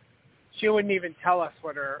 She wouldn't even tell us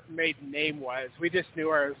what her maiden name was. We just knew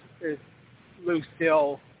her as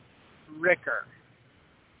Lucille Ricker.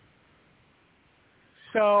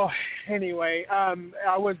 So anyway,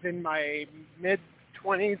 I was in my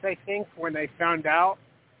mid-20s, I think, when I found out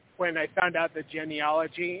the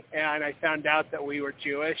genealogy, and I found out that we were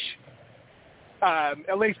Jewish.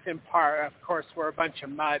 At least in part. Of course, we're a bunch of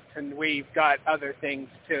mutts, and we've got other things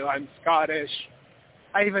too. I'm Scottish.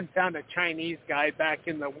 I even found a Chinese guy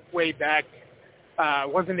way back.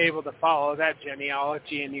 Wasn't able to follow that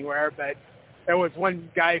genealogy anywhere, but there was one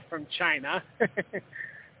guy from China.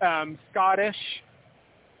 Scottish.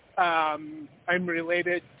 I'm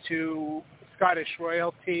related to Scottish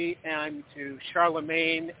royalty and to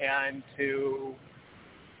Charlemagne and to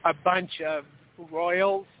a bunch of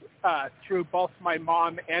royals through both my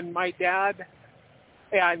mom and my dad.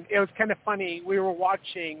 And it was kind of funny. We were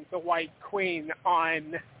watching The White Queen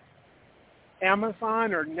on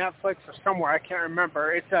Amazon or Netflix or somewhere. I can't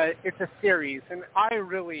remember. It's a series, and I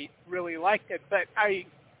really, really liked it. But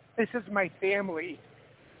this is my family.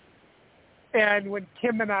 And when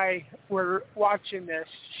Kim and I were watching this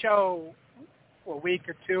show a week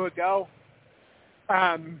or two ago,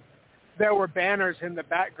 there were banners in the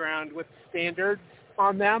background with standards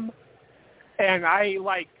on them. And I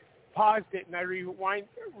paused it and I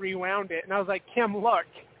rewound it. And I was like, Kim, look,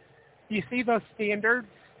 you see those standards?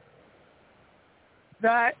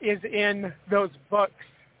 That is in those books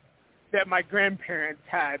that my grandparents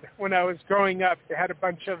had when I was growing up. They had a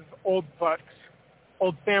bunch of old books,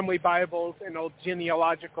 old family Bibles and old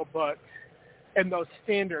genealogical books. And those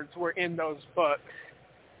standards were in those books.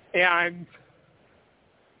 And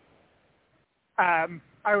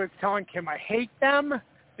I was telling Kim I hate them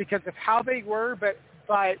because of how they were, but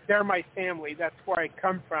they're my family. That's where I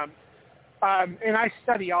come from. And I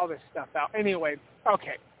study all this stuff out. Anyway,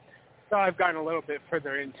 okay. So I've gotten a little bit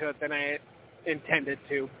further into it than I intended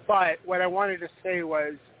to. But what I wanted to say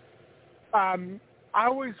was I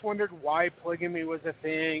always wondered why polygamy was a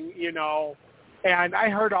thing, and I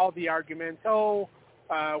heard all the arguments,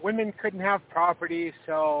 women couldn't have property,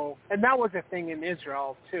 and that was a thing in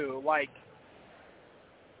Israel too.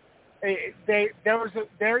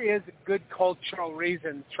 There is good cultural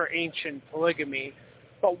reasons for ancient polygamy,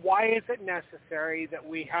 but why is it necessary that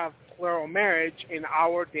we have plural marriage in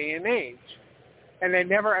our day and age? And I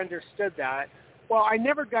never understood that. Well, I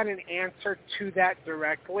never got an answer to that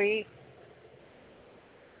directly,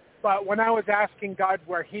 but when I was asking God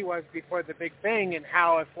where he was before the Big Bang and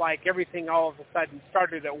how if everything all of a sudden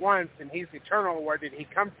started at once and he's eternal, where did he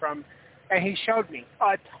come from? And he showed me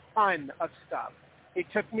a ton of stuff. He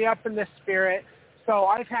took me up in the spirit. So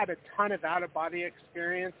I've had a ton of out-of-body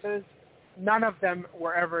experiences. None of them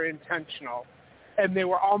were ever intentional. And they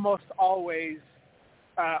were almost always,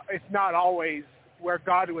 if not always, where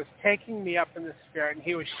God was taking me up in the spirit and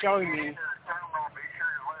he was showing me.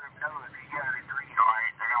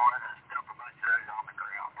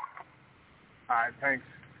 All right, thanks.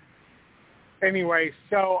 Anyway,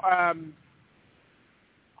 so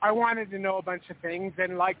I wanted to know a bunch of things,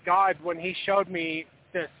 and like God, when he showed me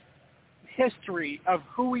this history of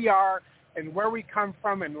who we are and where we come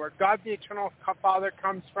from and where God the Eternal Father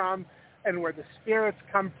comes from and where the spirits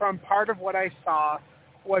come from, part of what I saw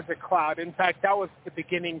was a cloud. In fact, that was the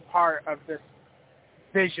beginning part of this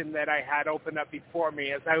vision that I had opened up before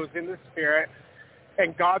me as I was in the spirit,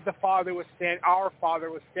 and God the Father our Father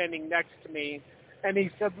was standing next to me, and he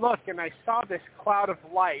said, look, and I saw this cloud of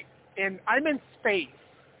light, and I'm in space,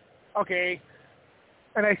 okay,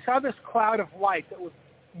 and I saw this cloud of light that was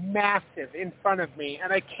massive in front of me,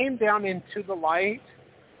 and I came down into the light,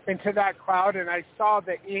 into that cloud, and I saw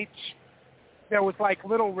that there was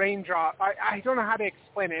little raindrops. I don't know how to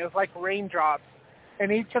explain it. It was like raindrops,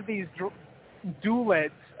 and each of these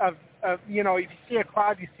droplets of if you see a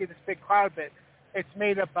cloud, you see this big cloud, but it's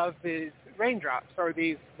made up of these raindrops or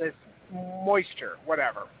this moisture,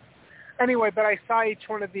 whatever. Anyway, but I saw each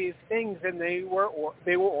one of these things, and they were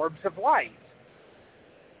orbs of light.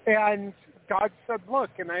 And God said, look,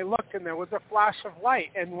 and I looked, and there was a flash of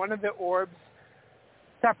light, and one of the orbs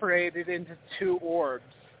separated into two orbs.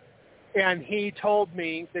 And he told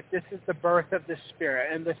me that this is the birth of the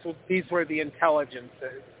Spirit, and these were the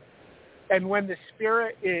intelligences. And when the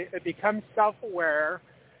Spirit it becomes self-aware,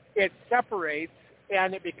 it separates,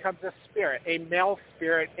 and it becomes a spirit, a male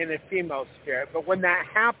spirit and a female spirit. But when that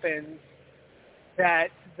happens, that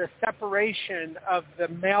the separation of the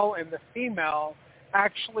male and the female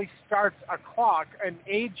actually starts a clock, an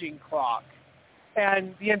aging clock.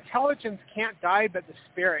 And the intelligence can't die, but the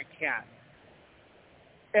spirit can.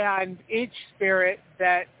 And each spirit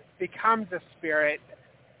that becomes a spirit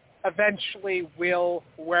eventually will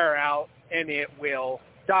wear out and it will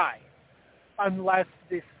die unless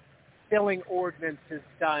this filling ordinance is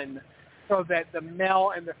done so that the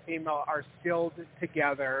male and the female are stilled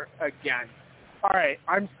together again. All right,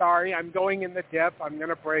 I'm sorry. I'm going in the dip. I'm going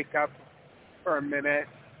to break up for a minute.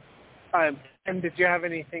 And did you have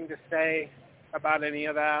anything to say about any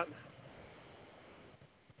of that?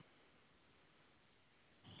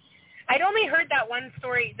 I'd only heard that one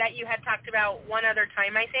story that you had talked about one other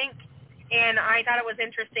time, I think, and I thought it was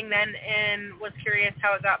interesting then and was curious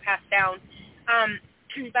how it got passed down.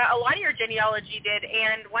 But a lot of your genealogy did,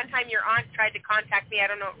 and one time your aunt tried to contact me.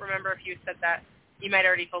 I don't remember if you said that. You might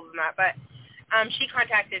already told them that, but she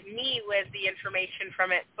contacted me with the information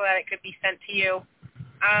from it so that it could be sent to you.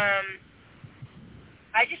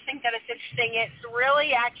 I just think that it's interesting. It's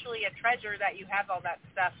really actually a treasure that you have all that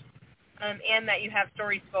stuff. And that you have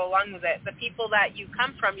stories to go along with it. The people that you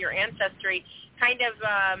come from, your ancestry, kind of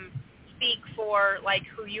speak for, like,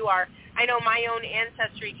 who you are. I know my own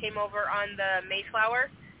ancestry came over on the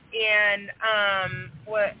Mayflower, and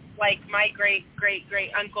my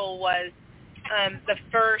great-great-great-uncle was the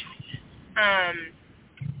first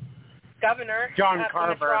governor John of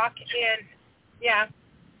Carver. Plymouth Rock,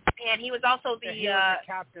 and he was also the he was the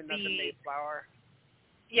captain of the Mayflower.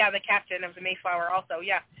 Yeah, the captain of the Mayflower also,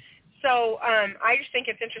 yeah. So I just think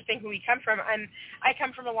it's interesting who we come from. And I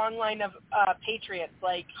come from a long line of patriots,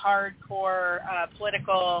 like hardcore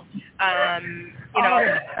political,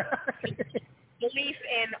 belief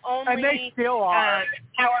in only and they still are.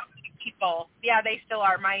 powerful people. Yeah, they still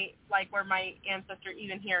are. Where my ancestors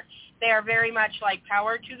even here, they are very much like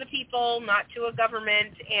power to the people, not to a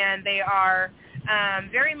government, and they are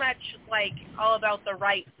very much like all about the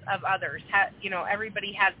rights of others.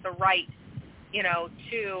 Everybody has the right,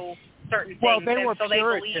 to certain things. Well, they were so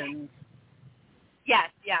Puritans. They believe, yes,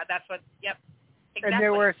 yeah, that's what, yep, exactly. And they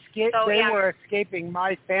were were escaping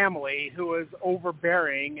my family, who was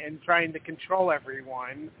overbearing and trying to control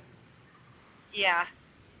everyone. Yeah.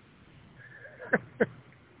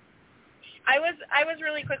 I was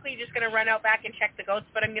really quickly just going to run out back and check the goats,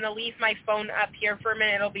 but I'm going to leave my phone up here for a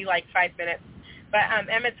minute. It'll be like 5 minutes. But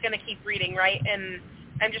Emmett's going to keep reading, right? And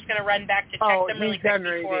I'm just going to run back to check them really quick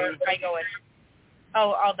before I go in.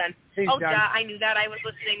 Oh, all done. He's done. Yeah, I knew that. I was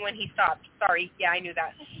listening when he stopped. Sorry. Yeah, I knew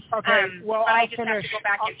that. Okay, well, but I'll I just have to go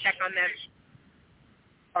back and check on them.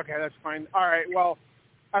 Okay, that's fine. All right, well,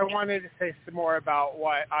 I wanted to say some more about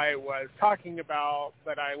what I was talking about,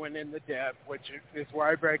 but I went in the dip, which is where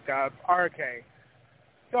I break up. Okay.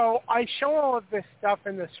 So I show all of this stuff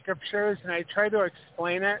in the scriptures, and I try to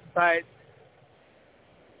explain it, but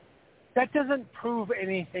that doesn't prove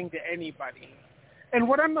anything to anybody. And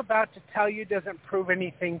what I'm about to tell you doesn't prove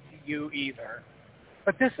anything to you either.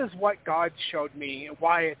 But this is what God showed me,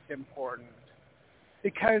 why it's important.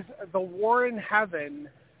 Because the war in heaven,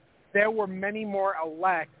 there were many more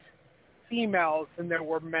elect females than there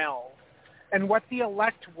were males. And what the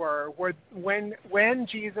elect were when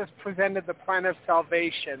Jesus presented the plan of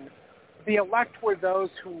salvation, the elect were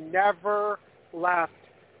those who never left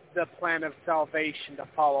the plan of salvation to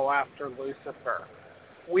follow after Lucifer.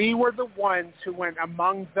 We were the ones who went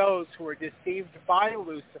among those who were deceived by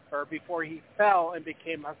Lucifer before he fell and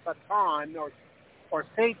became a Satan or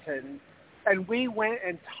Satan, and we went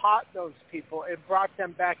and taught those people and brought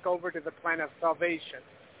them back over to the plan of salvation.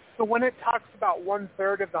 So when it talks about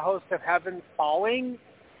 1/3 of the host of heaven falling,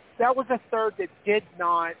 that was a third that did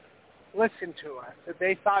not listen to us. That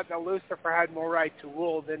they thought that Lucifer had more right to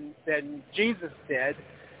rule than Jesus did.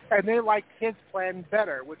 And they liked his plan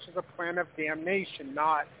better, which is a plan of damnation,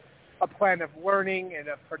 not a plan of learning and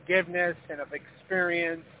of forgiveness and of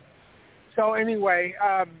experience. So anyway,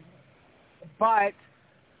 but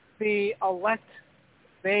the elect,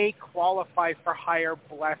 they qualify for higher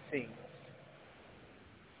blessings.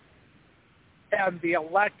 And the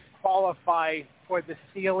elect qualify for the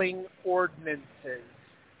sealing ordinances.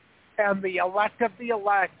 And the elect of the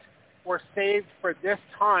elect were saved for this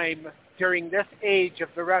time during this age of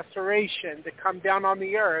the restoration to come down on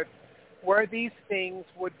the earth where these things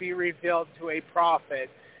would be revealed to a prophet,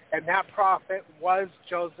 and that prophet was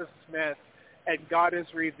Joseph Smith, and God has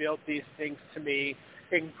revealed these things to me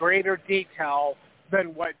in greater detail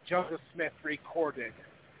than what Joseph Smith recorded.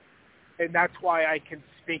 And that's why I can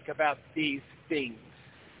speak about these things.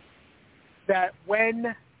 That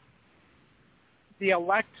when the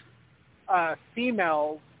elect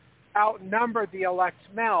females outnumber the elect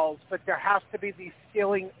males, but there has to be these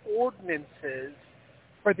sealing ordinances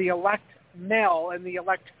for the elect male and the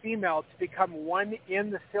elect female to become one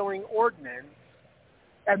in the sealing ordinance,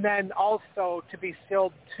 and then also to be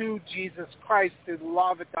sealed to Jesus Christ through the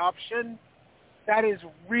law of adoption. That is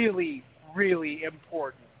really, really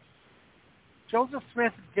important. Joseph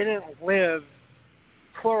Smith didn't live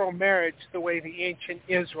plural marriage the way the ancient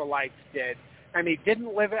Israelites did. And he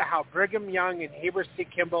didn't live it how Brigham Young and Heber C.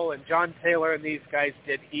 Kimball and John Taylor and these guys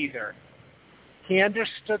did either. He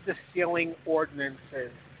understood the sealing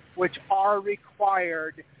ordinances, which are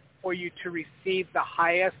required for you to receive the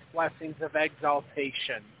highest blessings of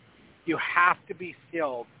exaltation. You have to be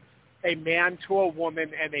sealed, a man to a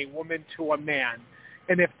woman and a woman to a man.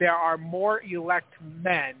 And if there are more elect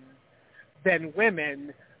men than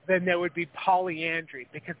women, then there would be polyandry,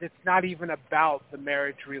 because it's not even about the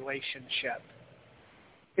marriage relationship.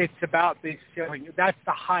 It's about the sealing. That's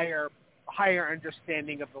the higher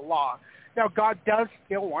understanding of the law. Now, God does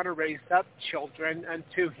still want to raise up children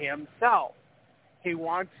unto himself. He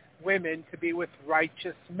wants women to be with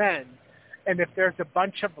righteous men. And if there's a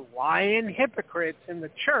bunch of lying hypocrites in the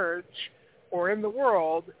church or in the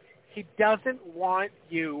world, he doesn't want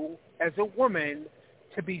you as a woman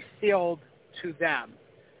to be sealed to them.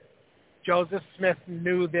 Joseph Smith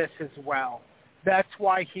knew this as well. That's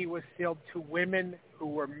why he was sealed to women who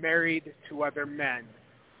were married to other men.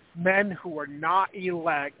 Men who were not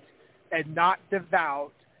elect and not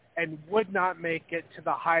devout and would not make it to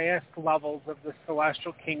the highest levels of the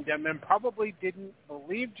celestial kingdom, and probably didn't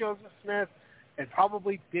believe Joseph Smith and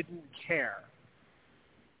probably didn't care.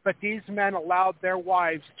 But these men allowed their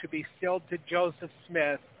wives to be sealed to Joseph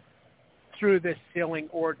Smith through this sealing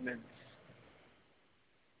ordinance.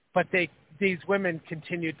 But these women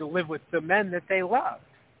continued to live with the men that they loved.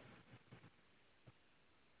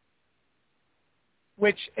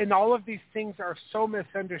 Which, and all of these things are so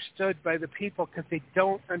misunderstood by the people because they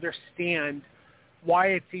don't understand why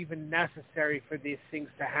it's even necessary for these things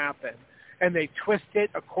to happen. And they twist it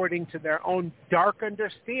according to their own dark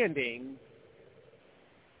understanding.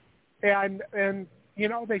 And you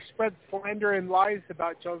know, they spread slander and lies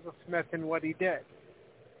about Joseph Smith and what he did.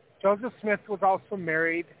 Joseph Smith was also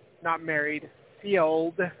not married,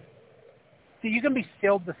 sealed. See, you can be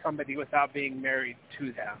sealed to somebody without being married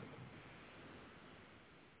to them.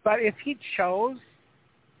 But if he chose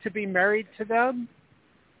to be married to them,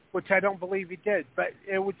 which I don't believe he did, but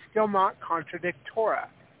it would still not contradict Torah,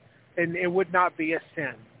 and it would not be a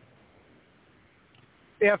sin.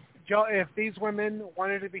 If these women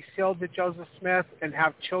wanted to be sealed to Joseph Smith and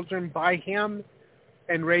have children by him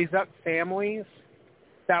and raise up families,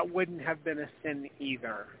 that wouldn't have been a sin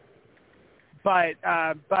either. But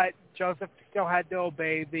Joseph still had to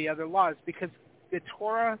obey the other laws because the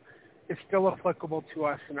Torah is still applicable to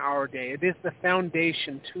us in our day. It is the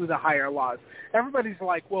foundation to the higher laws. Everybody's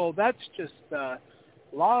like, well, that's just the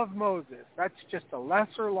law of Moses. That's just a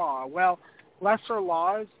lesser law. Well, lesser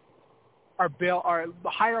laws the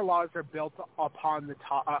higher laws are built upon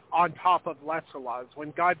on top of lesser laws.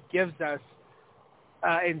 When God gives us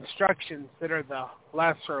instructions that are the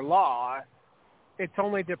lesser law, it's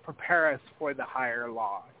only to prepare us for the higher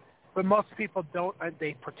law. But most people don't.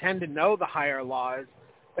 They pretend to know the higher laws,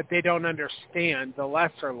 but they don't understand the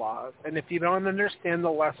lesser laws. And if you don't understand the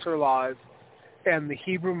lesser laws and the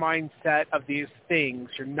Hebrew mindset of these things,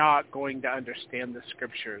 you're not going to understand the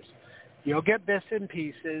scriptures. You'll get bits and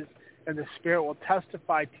pieces, and the Spirit will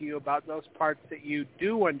testify to you about those parts that you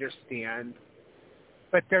do understand,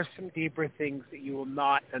 but there's some deeper things that you will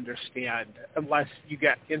not understand unless you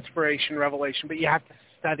get inspiration, revelation. But you have to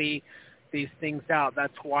study these things out.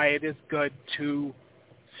 That's why it is good to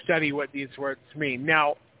study what these words mean.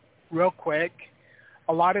 Now, real quick,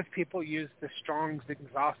 a lot of people use the Strong's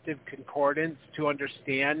Exhaustive Concordance to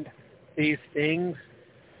understand these things.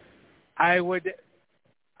 I would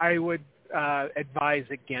advise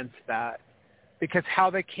against that, because how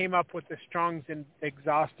they came up with the Strong's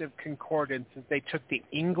Exhaustive Concordance is they took the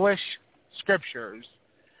English scriptures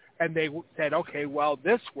and they said, okay, well,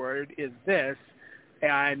 this word is this,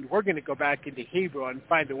 and we're going to go back into Hebrew and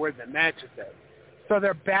find a word that matches it. So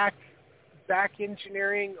they're back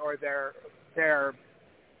engineering, or they're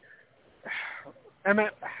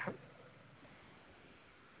Emmett.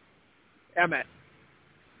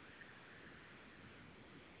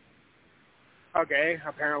 Okay,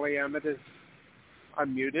 apparently Emmett is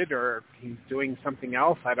unmuted or he's doing something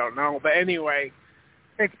else. I don't know. But anyway,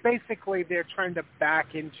 it's basically they're trying to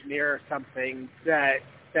back engineer something that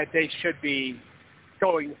they should be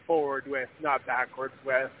going forward with, not backwards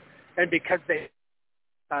with. And because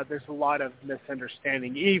there's a lot of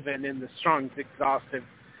misunderstanding, even in the Strong's Exhaustive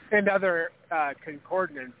and other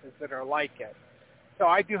concordances that are like it. So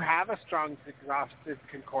I do have a Strong's Exhaustive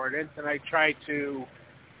Concordance, and I try to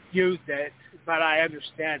use it, but I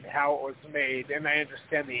understand how it was made, and I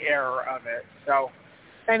understand the error of it. So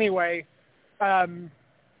anyway, so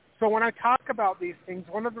when I talk about these things,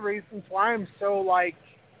 one of the reasons why I'm so like,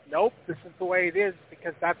 nope, this is the way it is,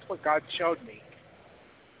 because that's what God showed me.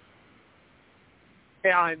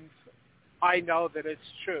 And I know that it's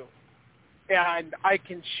true. And I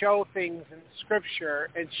can show things in Scripture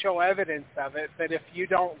and show evidence of it, but if you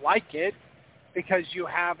don't like it because you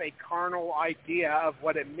have a carnal idea of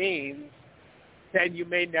what it means, then you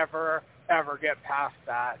may never, ever get past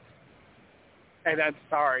that. And I'm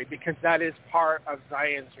sorry, because that is part of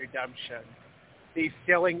Zion's redemption. These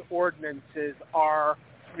sealing ordinances are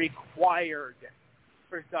required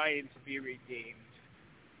for Zion to be redeemed.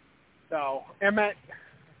 So, Emmett.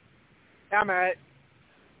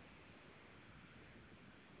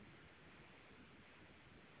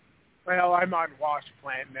 Well, I'm on wash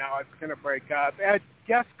plant now. It's going to break up.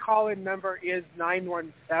 Guest call-in number is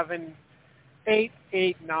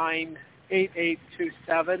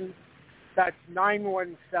 917-889-8827. That's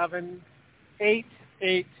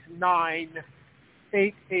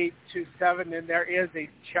 917-889-8827. And there is a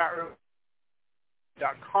chat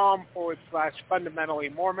room.com/fundamentally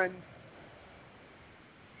Mormon.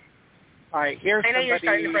 All right, here's I know somebody. you're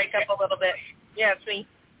starting to break up a little bit. Yeah, it's me.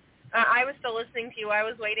 I was still listening to you. I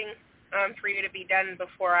was waiting for you to be done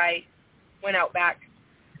before I went out back.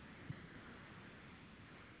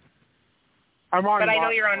 I'm on. But I know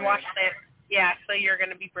you're on wash plant. Yeah, so you're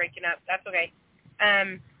going to be breaking up. That's okay.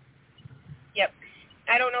 Yep.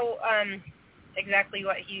 I don't know exactly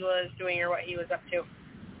what he was doing or what he was up to.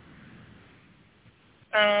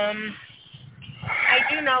 I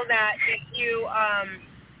do know that if you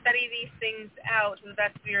study these things out to the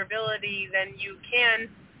best of your ability, then you can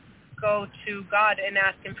go to God and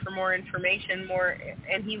ask him for more information,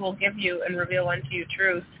 and he will give you and reveal unto you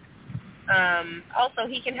truth. Also,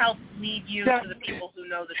 he can help lead you to the people who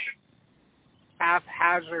know the truth.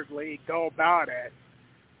 Haphazardly go about it.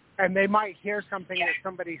 And they might hear something that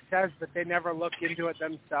somebody says, but they never look into it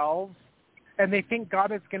themselves. And they think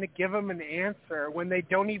God is going to give them an answer when they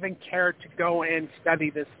don't even care to go and study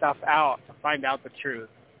this stuff out to find out the truth.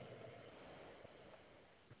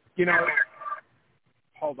 You know,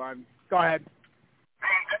 hold on. Go ahead.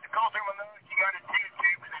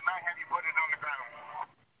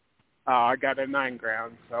 I got a 9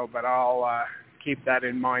 ground, but I'll keep that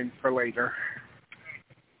in mind for later.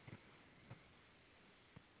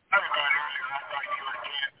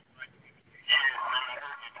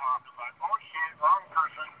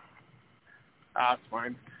 That's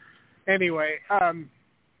fine. Anyway, I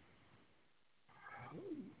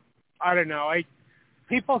don't know.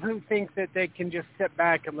 People who think that they can just sit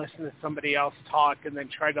back and listen to somebody else talk and then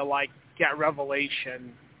try to, get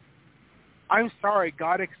revelation, I'm sorry,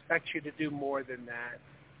 God expects you to do more than that.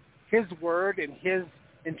 His word and his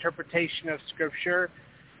interpretation of Scripture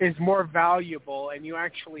is more valuable, and you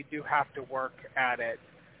actually do have to work at it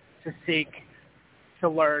to seek, to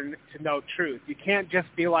learn, to know truth. You can't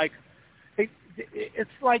just be like, it's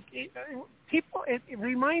like, people, it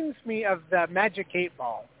reminds me of the Magic 8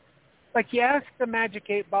 Ball. Like, you ask the Magic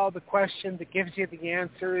 8 Ball the question that gives you the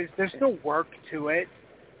answer. There's no work to it.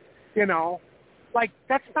 You know,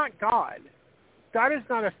 that's not God. God is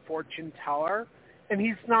not a fortune teller, and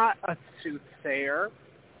he's not a soothsayer,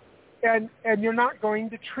 and you're not going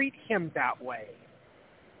to treat him that way.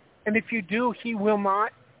 And if you do, he will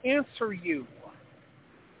not answer you.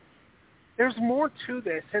 There's more to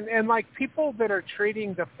this, and people that are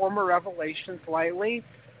treating the former revelations lightly,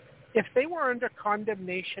 if they were under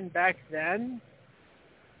condemnation back then,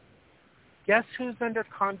 guess who's under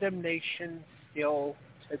condemnation still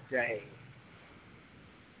today?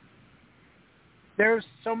 There's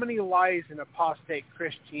so many lies in apostate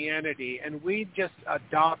Christianity, and we just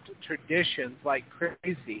adopt traditions like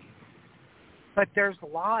crazy. But there's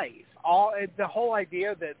lies. The whole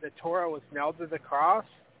idea that the Torah was nailed to the cross,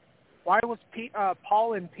 why was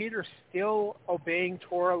Paul and Peter still obeying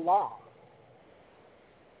Torah law?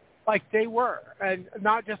 Like they were, and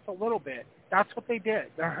not just a little bit. That's what they did.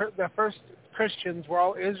 The first Christians were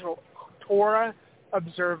all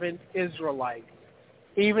Torah-observant Israelites,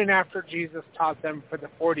 even after Jesus taught them for the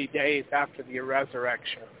 40 days after the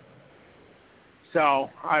resurrection. So,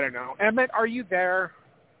 I don't know. Emmett, are you there?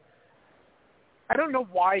 I don't know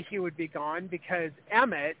why he would be gone, because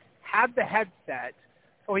Emmett had the headset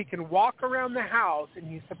so he can walk around the house, and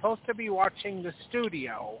he's supposed to be watching the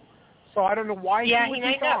studio. So I don't know why he would be gone.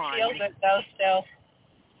 Yeah, he might not feel good, though, still.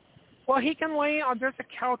 Well, he can lay on, there's a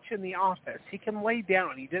couch in the office. He can lay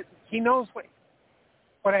down. He knows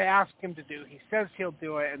what I ask him to do. He says he'll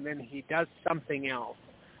do it, and then he does something else.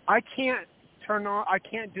 I can't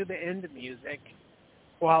do the end music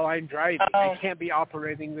while I'm driving. I can't be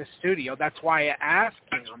operating the studio. That's why I asked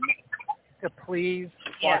him to please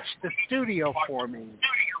watch the studio for me.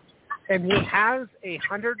 And he has a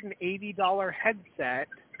 $180 headset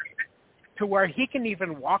to where he can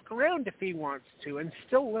even walk around if he wants to and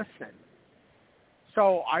still listen.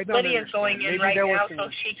 So I don't Lydia's understand. going in right now so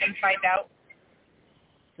she can find out.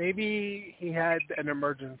 Maybe he had an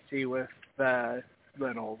emergency with the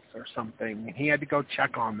littles or something. He had to go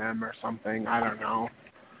check on them or something. I don't know.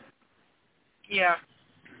 Yeah.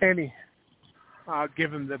 I'll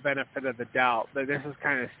give him the benefit of the doubt, but this is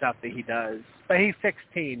kind of stuff that he does. But he's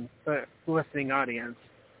 16, the listening audience.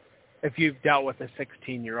 If you've dealt with a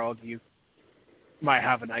 16-year-old, you might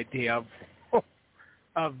have an idea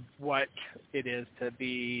of what it is to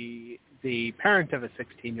be the parent of a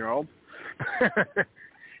 16-year-old.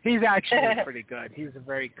 He's actually pretty good. He's a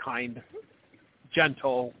very kind,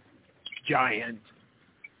 gentle giant.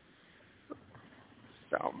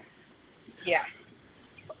 So. Yeah.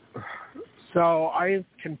 So I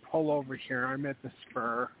can pull over here. I'm at the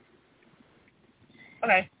spur.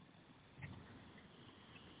 Okay.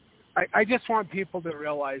 I just want people to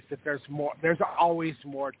realize that there's more. There's always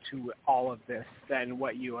more to all of this than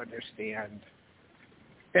what you understand.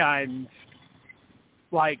 And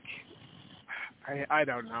like, I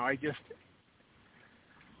don't know.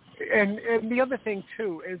 And the other thing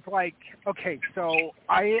too is like, okay, so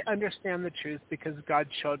I understand the truth because God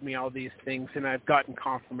showed me all these things, and I've gotten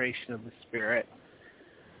confirmation of the Spirit.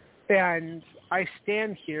 And I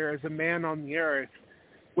stand here as a man on the earth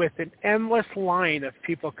with an endless line of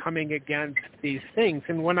people coming against these things.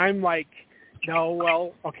 And when I'm like, no,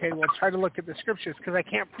 well, okay, we'll try to look at the scriptures, because I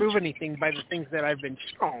can't prove anything by the things that I've been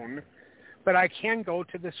shown, but I can go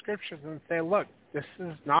to the scriptures and say, look, this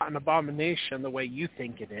is not an abomination the way you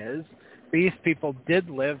think it is. These people did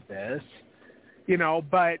live this,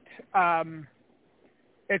 but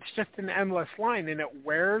it's just an endless line, and it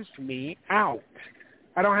wears me out.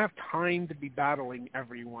 I don't have time to be battling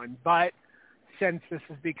everyone, but since this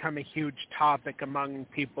has become a huge topic among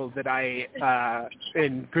people that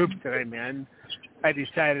in groups that I'm in, I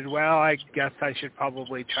decided, well, I guess I should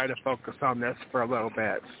probably try to focus on this for a little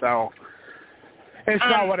bit. So it's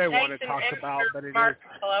not what I want to talk about, but it Mark,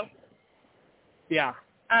 is. Hello? Yeah.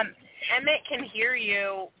 Emmett can hear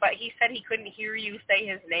you, but he said he couldn't hear you say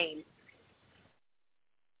his name.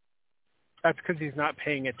 That's because he's not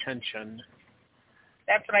paying attention.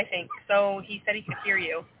 That's what I think. So he said he could hear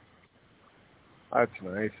you. That's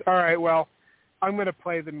nice. All right, well, I'm going to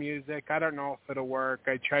play the music. I don't know if it'll work.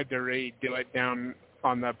 I tried to redo it down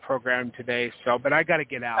on the program today, but I got to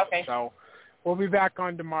get out. Okay. So we'll be back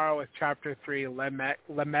on tomorrow with Chapter 3,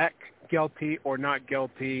 Lamech, guilty or not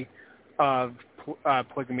guilty of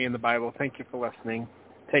polygamy in the Bible. Thank you for listening.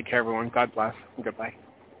 Take care, everyone. God bless. And goodbye.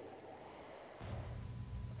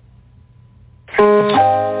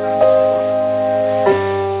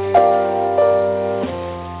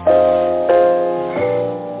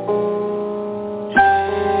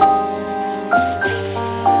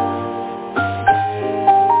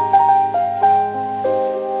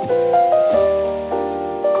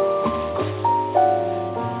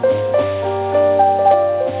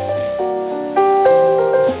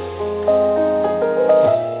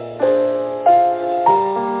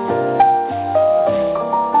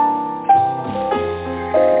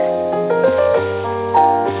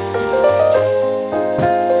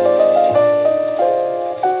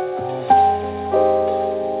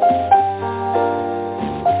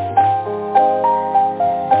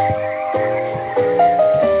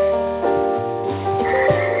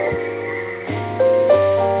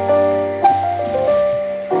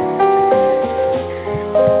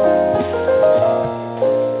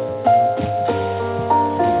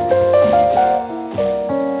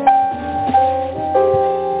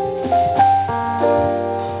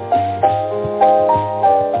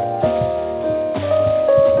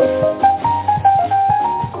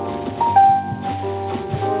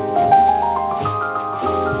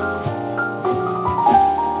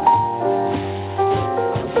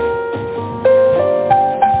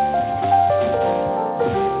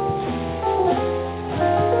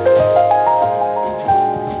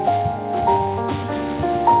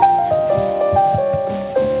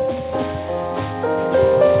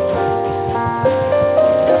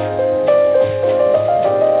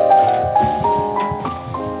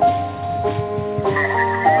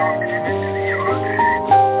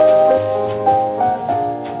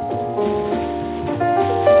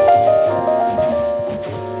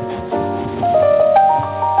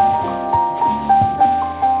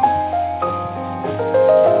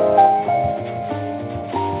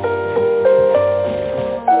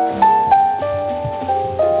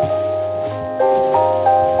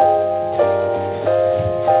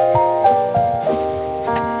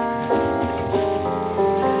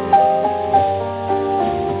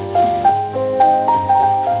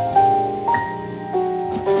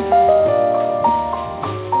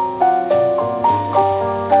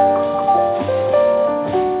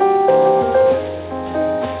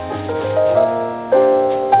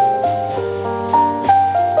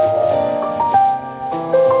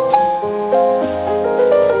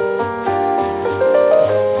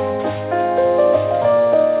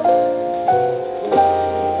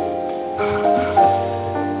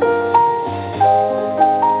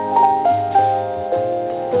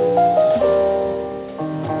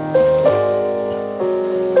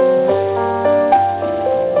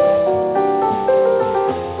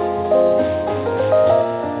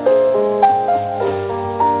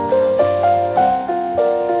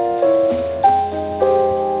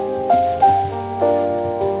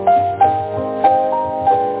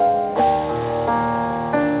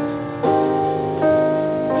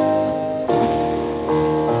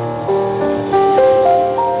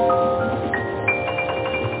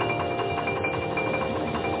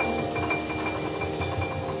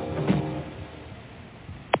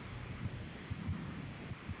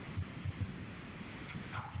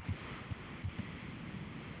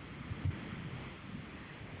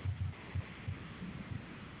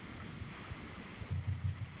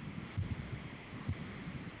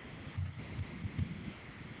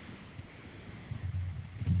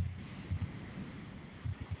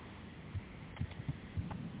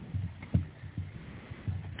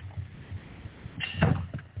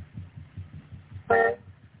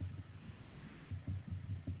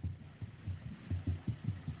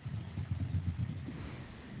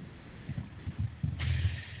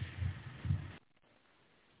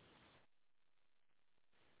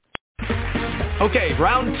 Okay,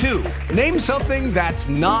 round 2. Name something that's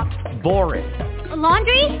not boring. A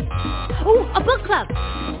laundry? Ooh, a book club.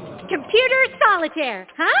 Computer solitaire,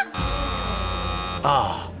 huh?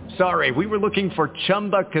 Ah, sorry, we were looking for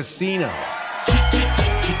Chumba Casino.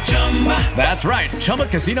 That's right,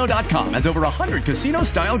 ChumbaCasino.com has over 100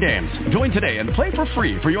 casino-style games. Join today and play for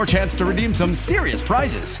free for your chance to redeem some serious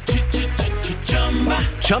prizes.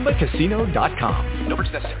 ChumbaCasino.com. No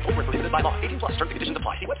purchase necessary. Void where prohibited by law. 18+. Terms and conditions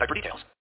apply. See website for details.